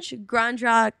grunge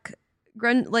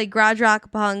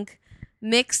rock punk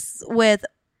mixed with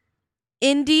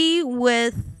indie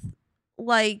with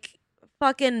like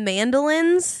fucking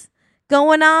mandolins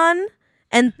going on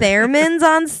and theremins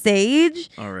on stage.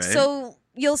 All right. So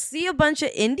you'll see a bunch of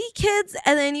indie kids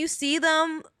and then you see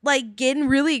them like getting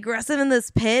really aggressive in this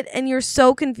pit and you're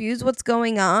so confused what's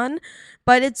going on.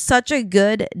 But it's such a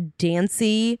good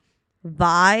dancey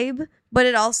vibe. But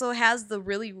it also has the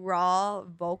really raw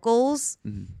vocals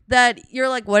that you're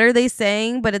like, what are they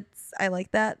saying? But I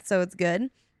like that. So it's good.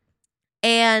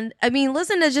 And I mean,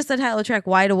 listen to just the title track,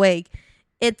 Wide Awake.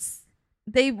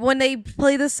 When they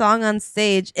play the song on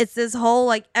stage, it's this whole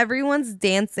like everyone's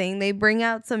dancing. They bring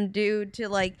out some dude to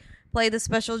like play the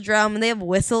special drum and they have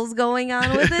whistles going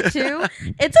on with it too.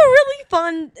 It's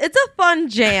a fun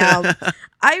jam.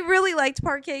 I really liked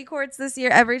Parquet Courts this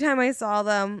year. Every time I saw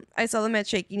them at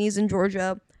Shaky Knees in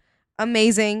Georgia.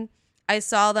 Amazing. I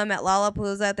saw them at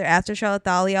Lollapalooza at their after show at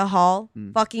Thalia Hall.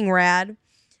 Fucking rad.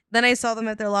 Then I saw them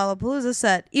at their Lollapalooza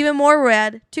set. Even more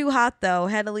rad. Too hot, though.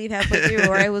 Had to leave halfway through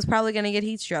or I was probably going to get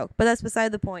heat stroke. But that's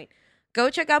beside the point. Go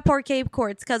check out Parquet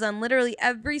Courts because on literally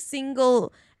every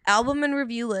single album and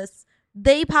review list,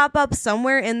 they pop up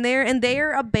somewhere in there and they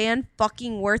are a band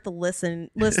fucking worth listening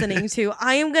to.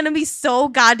 I am going to be so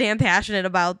goddamn passionate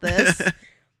about this.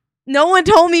 No one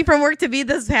told me from work to be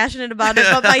this passionate about it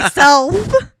but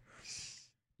myself.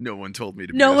 No one told me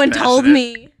to be No this one told passionate.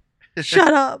 me.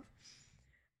 Shut up.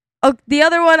 Oh, the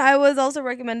other one I was also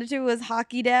recommended to was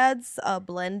Hockey Dads,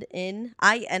 Blend In,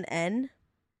 INN.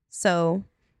 So,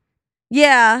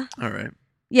 yeah. All right.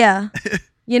 Yeah.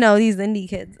 You know, these indie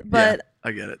kids. But Yeah,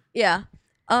 I get it. yeah.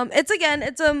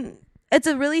 It's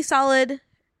a really solid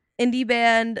indie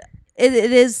band. It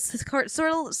is sort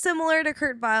of similar to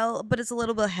Kurt Vile, but it's a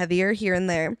little bit heavier here and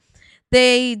there.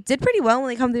 They did pretty well when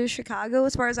they come to Chicago.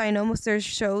 As far as I know, most of their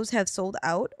shows have sold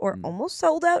out or almost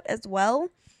sold out as well.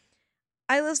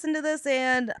 I listened to this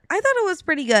and I thought it was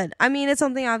pretty good. I mean, it's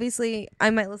something obviously I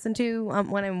might listen to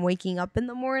when I'm waking up in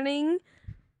the morning.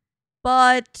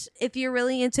 But if you're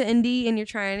really into indie and you're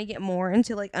trying to get more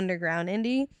into like underground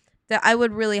indie, that I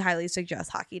would really highly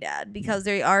suggest Hockey Dad because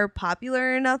they are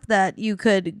popular enough that you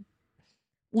could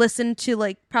listen to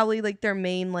like probably like their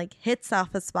main like hits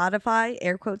off of Spotify,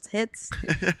 air quotes hits,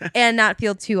 and not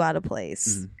feel too out of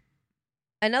place.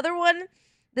 Another one,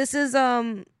 this is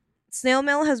Snail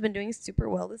Mail has been doing super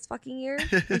well this fucking year.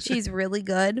 And she's really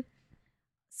good.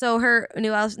 So her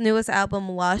newest album,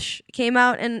 Lush, came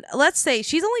out, and let's say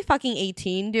she's only fucking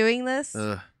 18 doing this.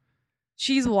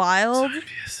 She's wild.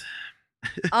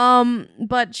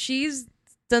 But she's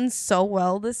done so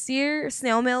well this year.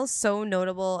 Snail Mail is so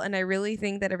notable, and I really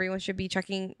think that everyone should be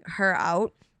checking her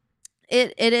out.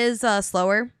 It is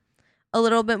slower, a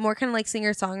little bit more kind of like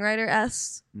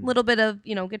singer-songwriter-esque, a little bit of,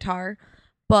 guitar,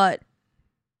 but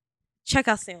check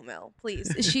out Snail Mail,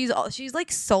 please. She's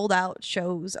like sold out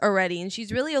shows already, and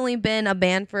she's really only been a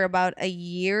band for about a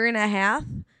year and a half,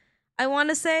 I want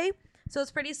to say. So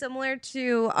it's pretty similar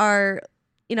to our,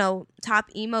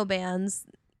 top emo bands.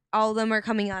 All of them are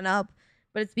coming on up,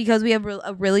 but it's because we have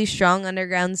a really strong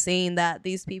underground scene that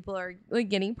these people are like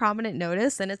getting prominent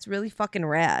notice, and it's really fucking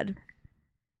rad.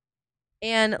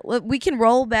 And we can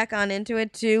roll back on into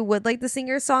it too with like the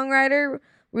singer-songwriter,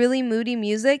 really moody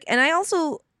music, and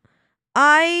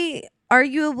I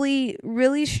arguably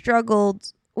really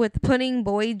struggled with putting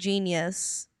Boy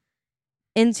Genius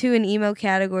into an emo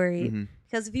category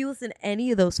because if you listen to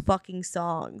any of those fucking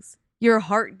songs, your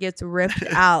heart gets ripped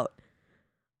out.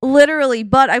 Literally.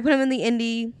 But I put him in the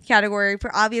indie category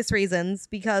for obvious reasons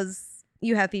because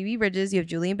you have Phoebe Bridgers, you have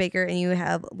Julian Baker, and you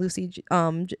have Lucy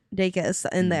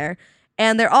Dacus in there.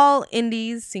 And they're all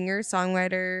indies, singer,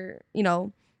 songwriter,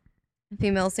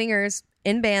 female singers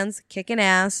in bands, kicking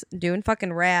ass, doing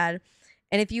fucking rad.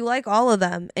 And if you like all of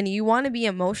them and you want to be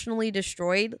emotionally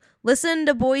destroyed, listen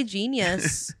to Boy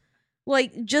Genius.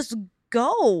 Like, just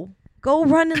go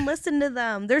run and listen to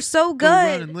them. They're so good.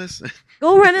 Go run and listen.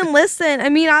 Go run and listen. I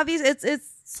mean, obviously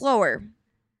it's slower,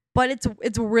 but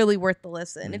it's really worth the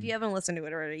listen. If you haven't listened to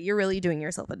it already, you're really doing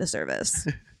yourself a disservice.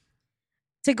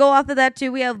 To go off of that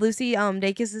too, we have Lucy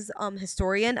Dacus's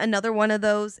Historian, another one of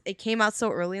those. It came out so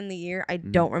early in the year, I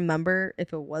don't remember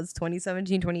if it was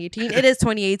 2017, 2018. It is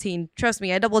 2018. Trust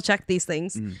me, I double checked these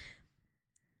things.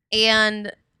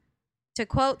 And to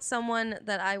quote someone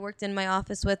that I worked in my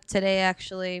office with today,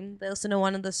 actually, they listened to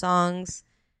one of the songs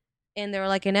and they were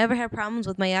like, I never had problems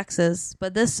with my exes,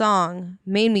 but this song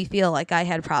made me feel like I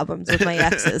had problems with my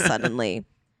exes suddenly.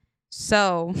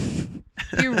 So,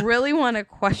 if you really want to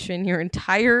question your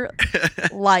entire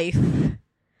life,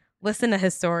 listen to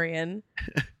Historian.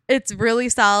 It's really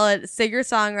solid.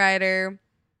 Singer-songwriter.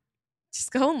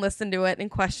 Just go and listen to it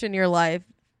and question your life.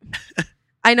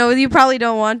 I know you probably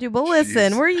don't want to, but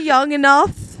listen, we're young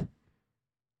enough.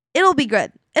 It'll be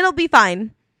good. It'll be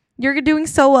fine. You're doing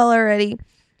so well already.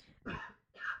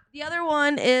 The other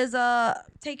one is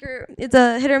it's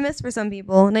a hit or miss for some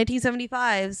people.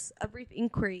 1975's A Brief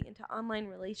Inquiry into Online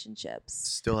Relationships.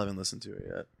 Still haven't listened to it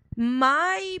yet.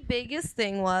 My biggest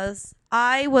thing was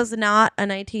I was not a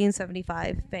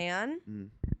 1975 fan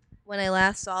when I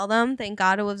last saw them. Thank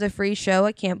God it was a free show.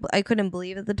 I couldn't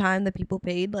believe at the time that people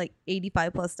paid like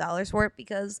 $85+ for it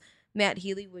because Matt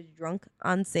Healy was drunk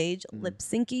on stage, lip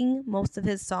syncing most of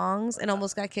his songs, and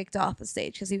almost got kicked off the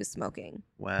stage because he was smoking.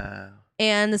 Wow.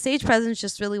 And the stage presence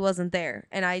just really wasn't there,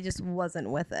 and I just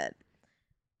wasn't with it.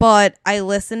 But I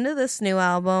listened to this new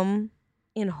album,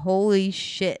 and holy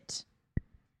shit.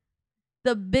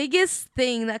 The biggest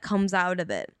thing that comes out of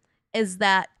it is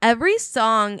that every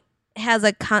song has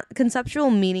a conceptual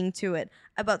meaning to it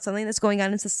about something that's going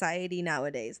on in society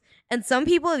nowadays. And some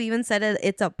people have even said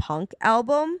it's a punk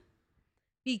album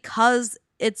because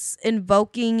it's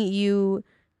invoking you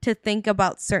to think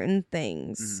about certain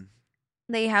things.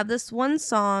 They have this one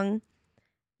song,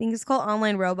 I think it's called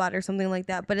Online Robot or something like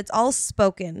that, but it's all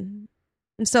spoken.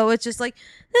 And so it's just like,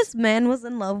 this man was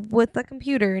in love with a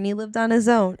computer and he lived on his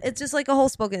own. It's just like a whole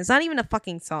spoken. It's not even a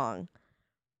fucking song.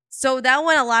 So that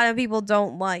one a lot of people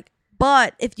don't like.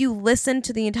 But if you listen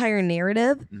to the entire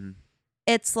narrative,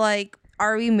 it's like,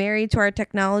 are we married to our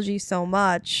technology so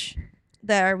much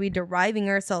that are we deriving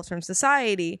ourselves from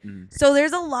society? So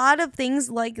there's a lot of things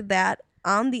like that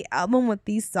on the album with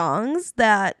these songs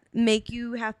that make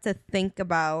you have to think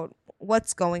about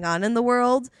what's going on in the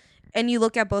world, and you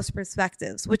look at both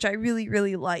perspectives, which I really,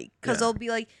 really like, because they'll be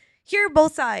like, here are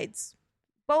both sides.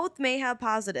 Both may have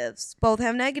positives, both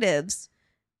have negatives,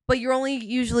 but you're only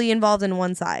usually involved in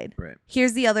one side. Right.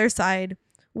 Here's the other side.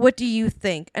 What do you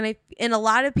think? And a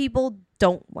lot of people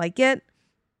don't like it.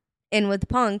 And with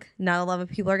punk, not a lot of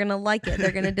people are going to like it.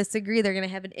 They're going to disagree. They're going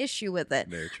to have an issue with it.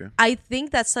 Very true. I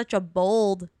think that's such a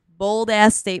bold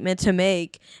ass statement to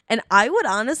make. And I would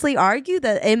honestly argue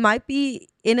that it might be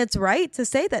in its right to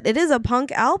say that it is a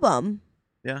punk album.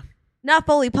 Yeah. Not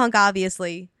fully punk,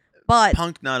 obviously, but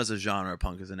punk not as a genre,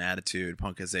 punk as an attitude,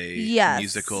 punk as a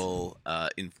musical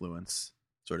influence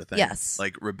sort of thing. Yes.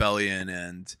 Like rebellion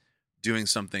and doing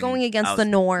something. Going against the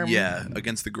norm. Yeah,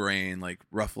 against the grain, like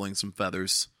ruffling some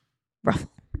feathers.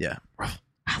 Ruffle. Yeah. Ruffle.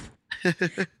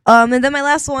 And then my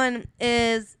last one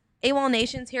is AWOL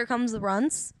Nation's Here Comes the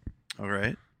Runs. All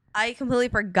right. I completely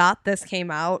forgot this came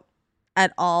out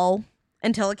at all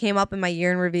until it came up in my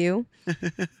year in review.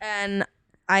 And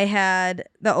I had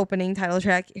the opening title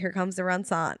track, Here Comes the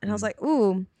Runs on. And I was like,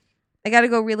 ooh, I got to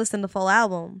go re-listen to the full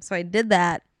album. So I did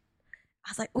that.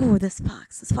 I was like, ooh, this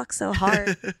fucks so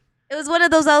hard. It was one of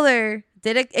those other,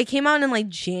 it came out in like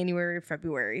January,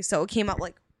 February. So it came out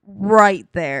like right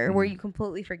there where you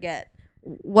completely forget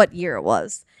what year it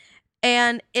was.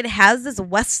 And it has this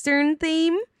Western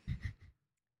theme.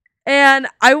 And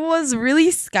I was really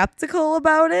skeptical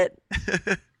about it.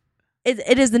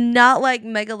 It is not like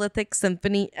Megalithic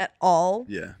Symphony at all.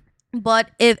 Yeah.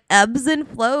 But it ebbs and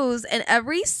flows, and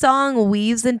every song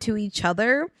weaves into each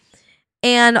other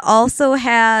and also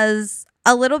has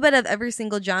a little bit of every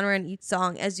single genre in each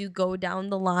song as you go down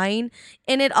the line.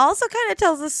 And it also kind of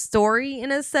tells a story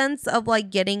in a sense of like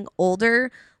getting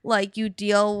older. Like you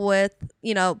deal with,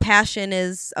 Passion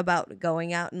is about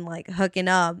going out and like hooking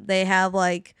up. They have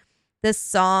like this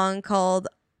song called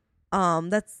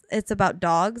it's about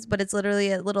dogs, but it's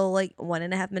literally a little like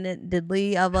 1.5 minute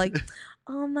diddly of like,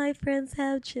 all my friends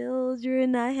have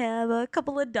children. I have a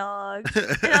couple of dogs.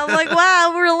 And I'm like,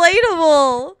 wow,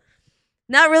 relatable.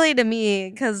 Not really to me,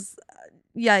 because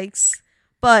yikes.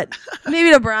 But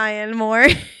maybe to Brian more.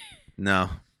 No,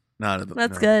 not at the.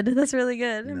 That's no. good. That's really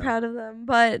good. I'm No. proud of them.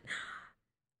 But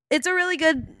it's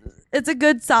a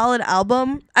good solid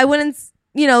album. I wouldn't,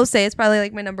 say it's probably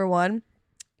like my number one,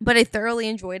 but I thoroughly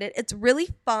enjoyed it. It's really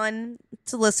fun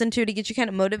to listen to get you kind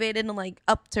of motivated and like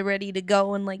up to ready to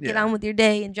go and like get Yeah. on with your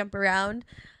day and jump around.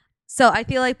 So I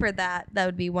feel like for that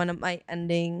would be one of my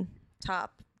ending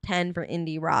top 10 for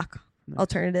indie rock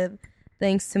alternative.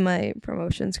 Thanks to my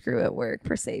promotions crew at work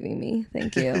for saving me.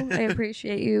 Thank you. I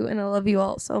appreciate you and I love you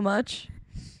all so much.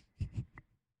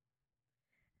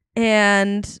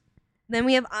 And then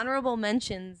we have honorable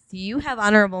mentions. Do you have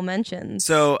honorable mentions?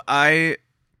 So I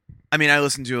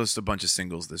listened to just a bunch of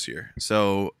singles this year.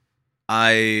 So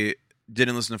I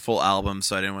didn't listen to full albums,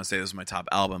 so I didn't want to say this was my top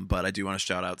album, but I do want to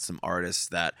shout out some artists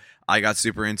that I got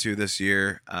super into this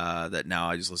year that now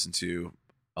I just listen to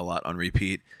a lot on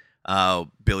repeat.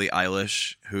 Billie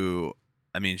Eilish, who,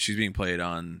 she's being played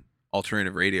on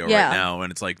alternative radio right now,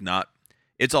 and it's like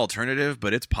it's alternative,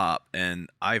 but it's pop, and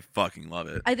I fucking love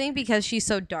it. I think because she's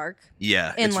so dark.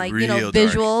 Yeah. And it's like, real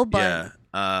visual, dark.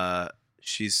 but yeah.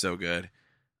 She's so good.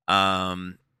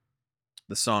 The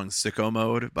song Sicko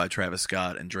Mode by Travis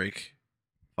Scott and Drake.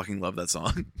 Fucking love that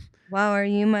song. Wow, are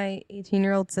you my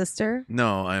 18-year-old sister?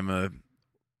 No, I'm a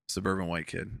suburban white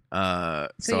kid. So I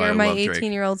you're my love Drake.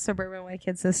 18-year-old suburban white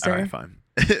kid sister. All right, fine.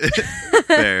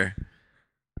 Fair.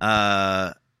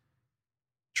 Troye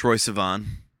Sivan.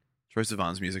 Troye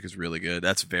Sivan's music is really good.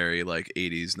 That's very like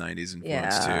 80s, 90s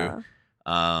influence too.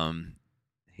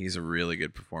 He's a really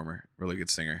good performer, really good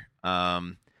singer.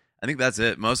 I think that's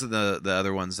it. Most of the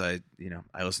other ones I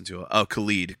listen to. Oh,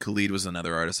 Khalid. Khalid was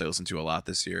another artist I listened to a lot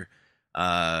this year.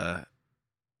 Yeah,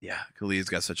 Khalid's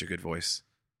got such a good voice.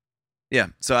 Yeah,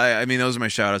 so I mean those are my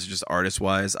shout outs just artist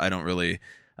wise. I don't really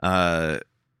I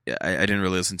didn't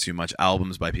really listen to much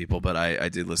albums by people, but I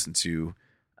did listen to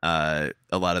a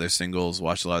lot of their singles,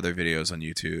 watched a lot of their videos on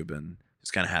YouTube, and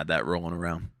just kind of had that rolling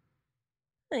around.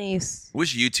 Nice.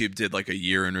 Wish YouTube did like a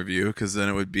year in review, because then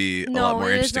it would be a lot more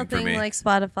interesting for me. No, there's nothing like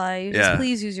Spotify. Yeah. Just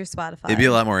please use your Spotify. It'd be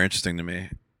a lot more interesting to me.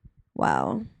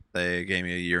 Wow. They gave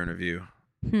me a year in review.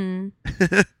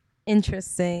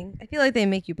 Interesting. I feel like they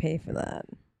make you pay for that.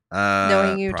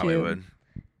 Knowing YouTube. Probably would.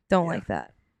 Don't like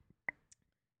that.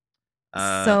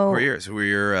 So who are yours? Who are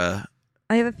your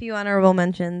I have a few honorable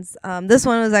mentions. This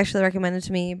one was actually recommended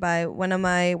to me by one of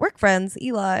my work friends,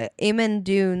 Eli. Eamon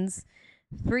Dunes,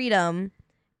 Freedom.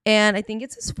 And I think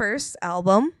it's his first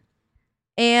album.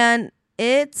 And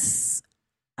it's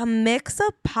a mix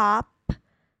of pop,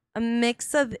 a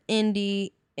mix of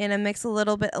indie, and a mix a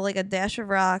little bit like a dash of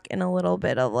rock and a little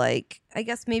bit of like, I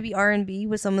guess maybe R&B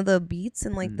with some of the beats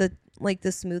and like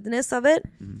the smoothness of it.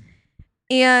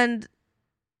 And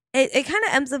it kind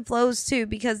of ebbs and flows too,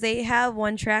 because they have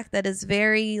one track that is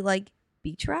very like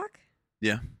beach rock.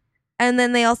 Yeah. And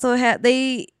then they also have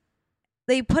they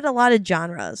put a lot of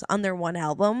genres on their one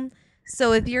album.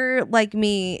 So if you're like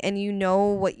me and you know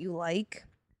what you like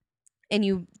and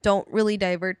you don't really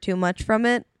divert too much from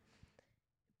it,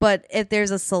 but if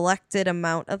there's a selected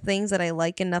amount of things that I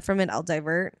like enough from it, I'll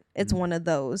divert. It's one of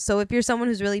those. So if you're someone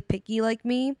who's really picky like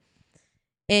me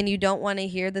and you don't want to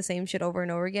hear the same shit over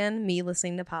and over again, me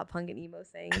listening to pop punk and emo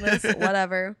saying this,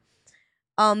 whatever.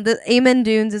 The Eamon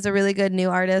Dunes is a really good new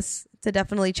artist to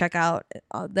definitely check out.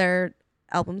 Their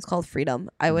album's called Freedom.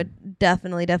 I would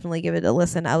definitely give it a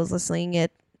listen. I was listening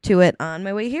to it on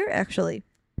my way here, actually.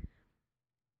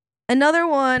 Another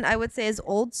one I would say is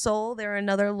Old Soul. They're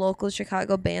another local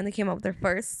Chicago band that came up with their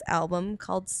first album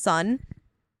called Sun.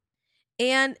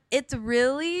 And it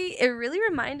really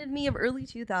reminded me of early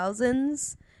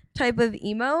 2000s type of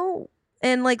emo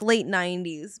and like late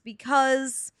 90s,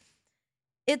 because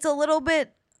it's a little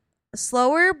bit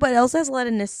slower, but it also has a lot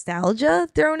of nostalgia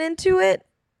thrown into it.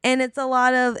 And it's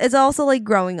also like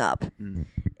growing up.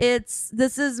 This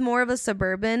is more of a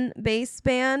suburban based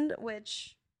band,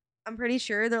 which I'm pretty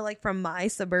sure they're like from my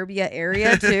suburbia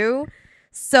area too.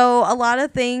 So a lot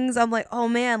of things I'm like, oh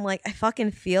man, like I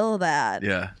fucking feel that.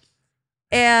 Yeah.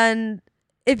 And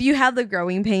if you have the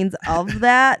growing pains of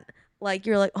that, like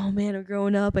you're like, oh man, I'm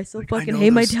growing up. I still fucking hate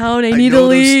my town. I need to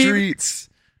leave. Those streets.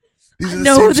 These are the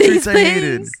know same these streets I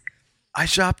hated. things. I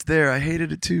shopped there. I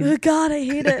hated it too. Oh, God, I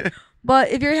hate it. But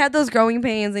if you had those growing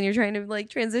pains and you're trying to like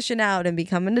transition out and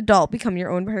become an adult, become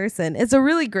your own person, it's a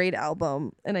really great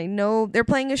album. And I know they're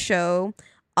playing a show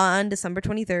on December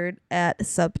 23rd at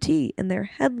Sub T, and they're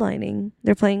headlining.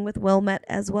 They're playing with Will Met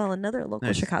as well, another local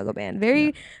Nice. Chicago band.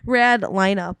 Very rad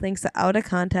lineup, thanks to Out of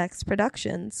Context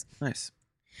Productions. Nice.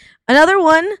 Another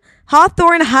one,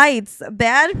 Hawthorne Heights,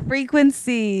 Bad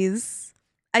Frequencies.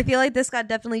 I feel like this got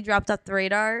definitely dropped off the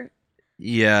radar.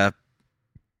 Yeah.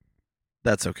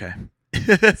 That's okay.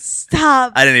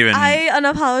 Stop. I didn't even. I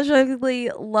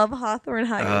unapologetically love Hawthorne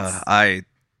Heights.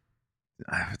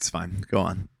 It's fine. Go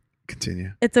on.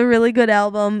 Continue. It's a really good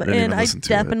album, I didn't and even I listen to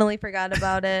definitely forgot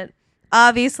about it.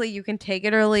 Obviously, you can take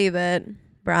it or leave it,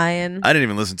 Brian. I didn't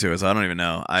even listen to it, so I don't even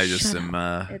know. I just Shut am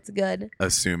It's good.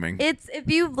 assuming. It's if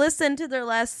you've listened to their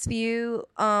last few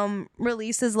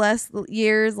releases last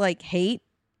years, like Hate,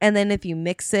 and then if you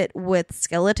mix it with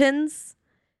Skeletons,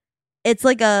 it's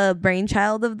like a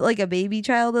brainchild of like a baby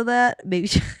child of that.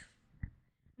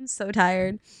 I'm so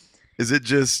tired. Is it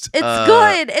just? It's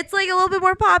good. It's like a little bit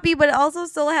more poppy, but it also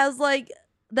still has like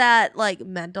that like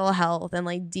mental health and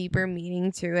like deeper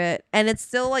meaning to it. And it's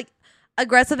still like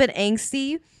aggressive and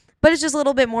angsty, but it's just a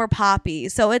little bit more poppy.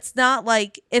 So it's not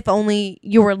like If Only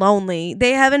You Were Lonely.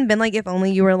 They haven't been like If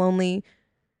Only You Were Lonely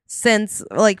since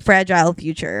like Fragile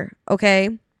Future.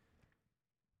 Okay.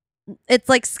 It's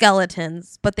like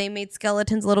Skeletons, but they made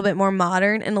Skeletons a little bit more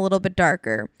modern and a little bit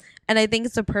darker. And I think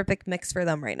it's a perfect mix for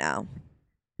them right now.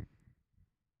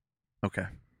 Okay.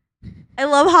 I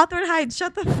love Hawthorne Heights.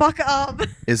 Shut the fuck up.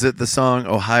 Is it the song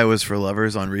 "Ohio Is for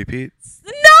Lovers" on repeat?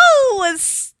 No!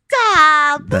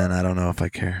 Stop! Then I don't know if I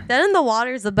care. Dead in the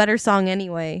Water is a better song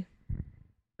anyway.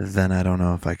 Then I don't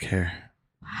know if I care.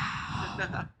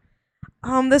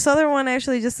 This other one I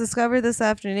actually just discovered this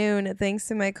afternoon thanks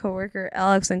to my coworker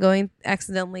Alex and going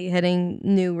accidentally hitting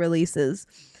new releases.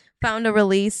 Found a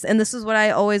release, and this is what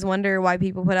I always wonder why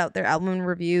people put out their album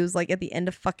reviews like at the end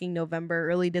of fucking November,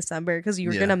 early December, because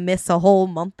you're gonna miss a whole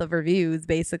month of reviews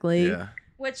basically. Yeah.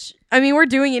 Which I mean, we're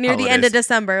doing it near the end of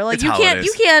December. Like It's you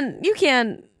holidays.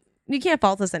 can't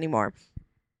fault us anymore.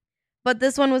 But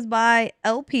this one was by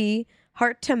LP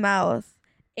Heart to Mouth,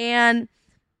 and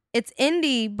it's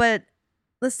indie, but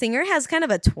the singer has kind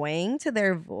of a twang to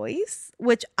their voice,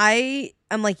 which I'm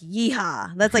like,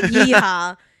 yeehaw. That's like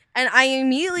yeehaw. And I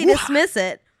immediately dismiss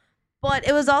it. But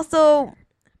it was also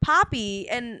poppy,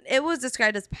 and it was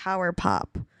described as power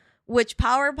pop, which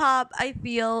power pop, I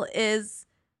feel, is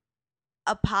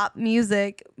a pop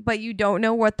music, but you don't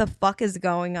know what the fuck is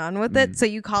going on with it. So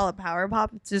you call it power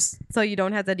pop just so you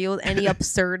don't have to deal with any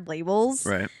absurd labels.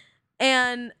 Right.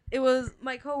 And it was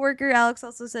my coworker Alex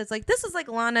also says like this is like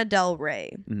Lana Del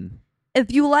Rey. Mm.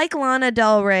 If you like Lana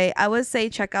Del Rey, I would say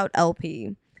check out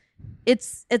LP.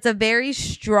 It's a very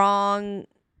strong.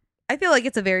 I feel like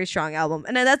it's a very strong album,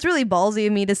 and that's really ballsy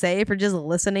of me to say for just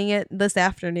listening it this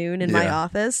afternoon in my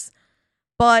office.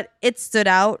 But it stood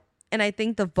out, and I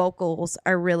think the vocals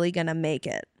are really gonna make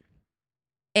it,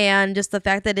 and just the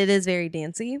fact that it is very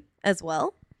dancey as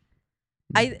well.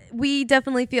 We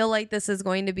definitely feel like this is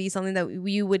going to be something that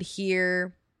you would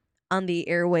hear on the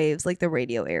airwaves, like the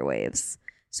radio airwaves.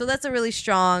 So that's a really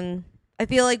strong. I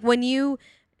feel like when you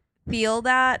feel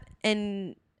that,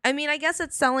 and I mean, I guess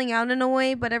it's selling out in a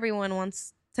way, but everyone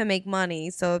wants to make money.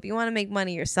 So if you want to make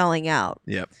money, you're selling out.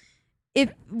 Yep.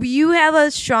 If you have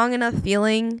a strong enough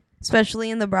feeling, especially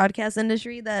in the broadcast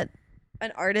industry, that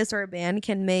an artist or a band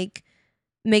can make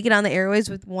it on the airwaves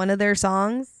with one of their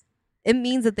songs, it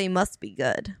means that they must be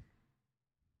good.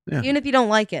 Yeah. Even if you don't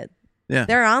like it. Yeah.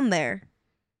 They're on there.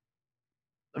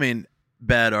 I mean,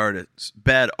 bad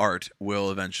art will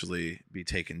eventually be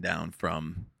taken down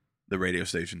from the radio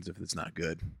stations if it's not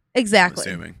good. Exactly. I'm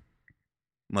assuming.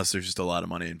 Unless there's just a lot of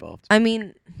money involved. I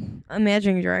mean,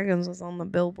 Imagine Dragons was on the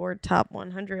Billboard Top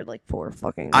 100 like 4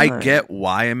 fucking I times. get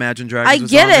why Imagine Dragons I was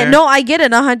get on it. there. No, I get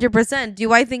it 100%.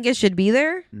 Do I think it should be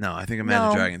there? No, I think Imagine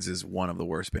No. Dragons is one of the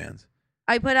worst bands.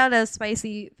 I put out a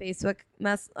spicy Facebook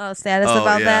status Oh,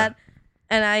 about yeah. that,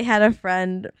 and I had a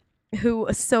friend who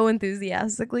so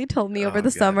enthusiastically told me over Oh, the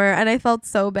God. summer, and I felt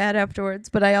so bad afterwards,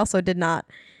 but I also did not,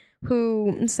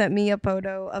 who sent me a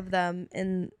photo of them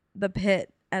in the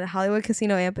pit at Hollywood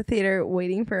Casino Amphitheater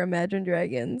waiting for Imagine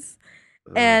Dragons.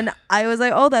 Ugh. And I was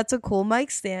like, oh, that's a cool mic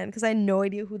stand, because I had no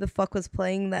idea who the fuck was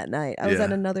playing that night. I was Yeah.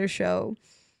 at another show.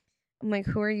 I'm like,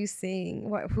 who are you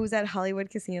seeing? Who's at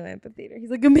Hollywood Casino Amphitheater? He's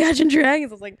like, Imagine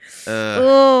Dragons. I was like,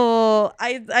 oh.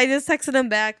 I just texted him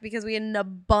back because we had an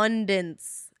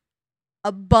abundance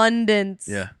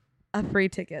Yeah, of free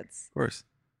tickets of course.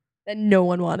 that no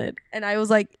one wanted. And I was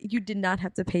like, you did not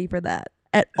have to pay for that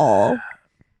at all.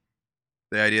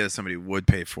 The idea that somebody would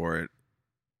pay for it.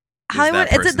 Hollywood,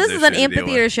 that person's this is an issue to deal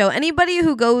amphitheater with. show. Anybody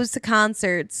who goes to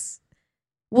concerts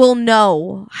will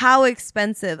know how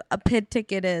expensive a pit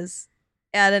ticket is.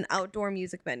 at an outdoor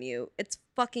music venue. It's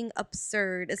fucking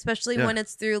absurd, especially Yeah. when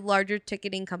it's through larger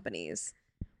ticketing companies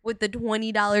with the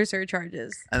 $20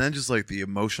 surcharges. And then just like the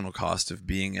emotional cost of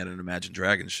being at an Imagine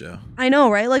Dragons show. I know,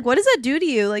 right? Like, what does that do to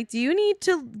you? Like, do you need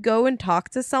to go and talk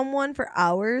to someone for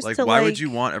hours Like, to why would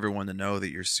you want everyone to know that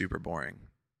you're super boring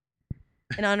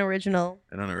an unoriginal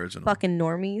and unoriginal? fucking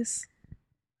normies?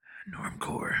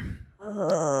 Normcore.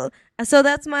 Ugh. So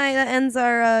that ends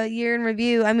our year in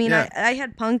review. I mean, Yeah. I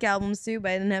had punk albums too,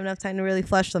 but I didn't have enough time to really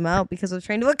flesh them out because I was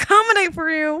trying to accommodate for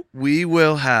you. We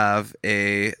will have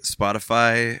a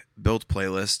Spotify built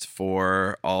playlist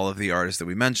for all of the artists that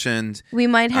we mentioned. We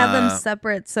might have them Uh,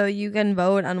 separate so you can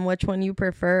vote on which one you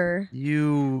prefer.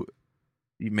 You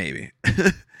maybe.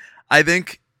 I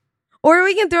think Or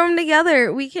we can throw them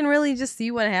together. We can really just see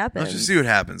what happens. let's just see what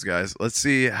happens, guys. Let's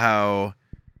see how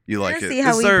you like Let's it. see how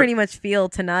This is we our- pretty much feel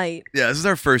tonight. Yeah, this is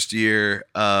our first year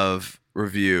of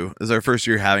review. This is our first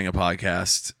year having a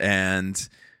podcast, and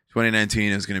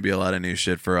 2019 is going to be a lot of new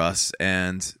shit for us.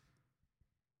 And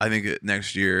I think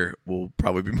next year will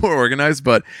probably be more organized,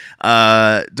 but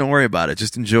don't worry about it.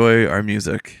 Just enjoy our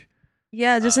music.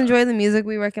 Yeah, just enjoy the music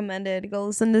we recommended. Go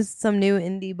listen to some new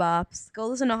indie bops. Go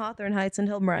listen to Hawthorne Heights and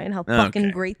Hill Bryan, how fucking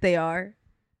Okay. great they are.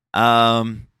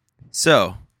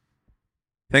 So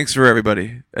thanks for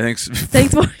everybody. Thanks.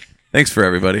 Thanks for Thanks for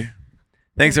everybody.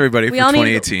 Thanks everybody for we all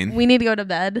 2018. we need to go to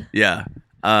bed. Yeah.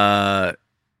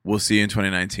 We'll see you in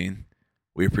 2019.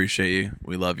 We appreciate you.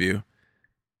 We love you.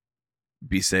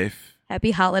 Be safe.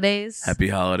 Happy holidays. Happy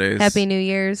holidays. Happy New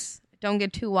Year's. Don't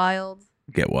get too wild.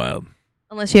 Get wild.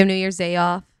 Unless you have New Year's Day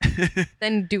off.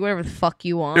 Then do whatever the fuck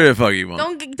you want. Do whatever the fuck you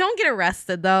want. Don't get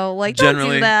arrested though. Like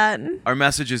Generally- don't do that. Our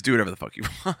message is do whatever the fuck you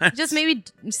want. Just maybe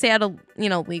stay out of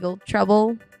legal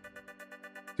trouble.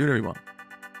 do whatever you want.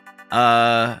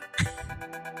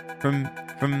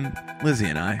 From Lizzie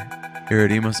and I here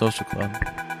at Emo Social Club.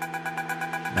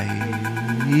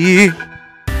 Bye.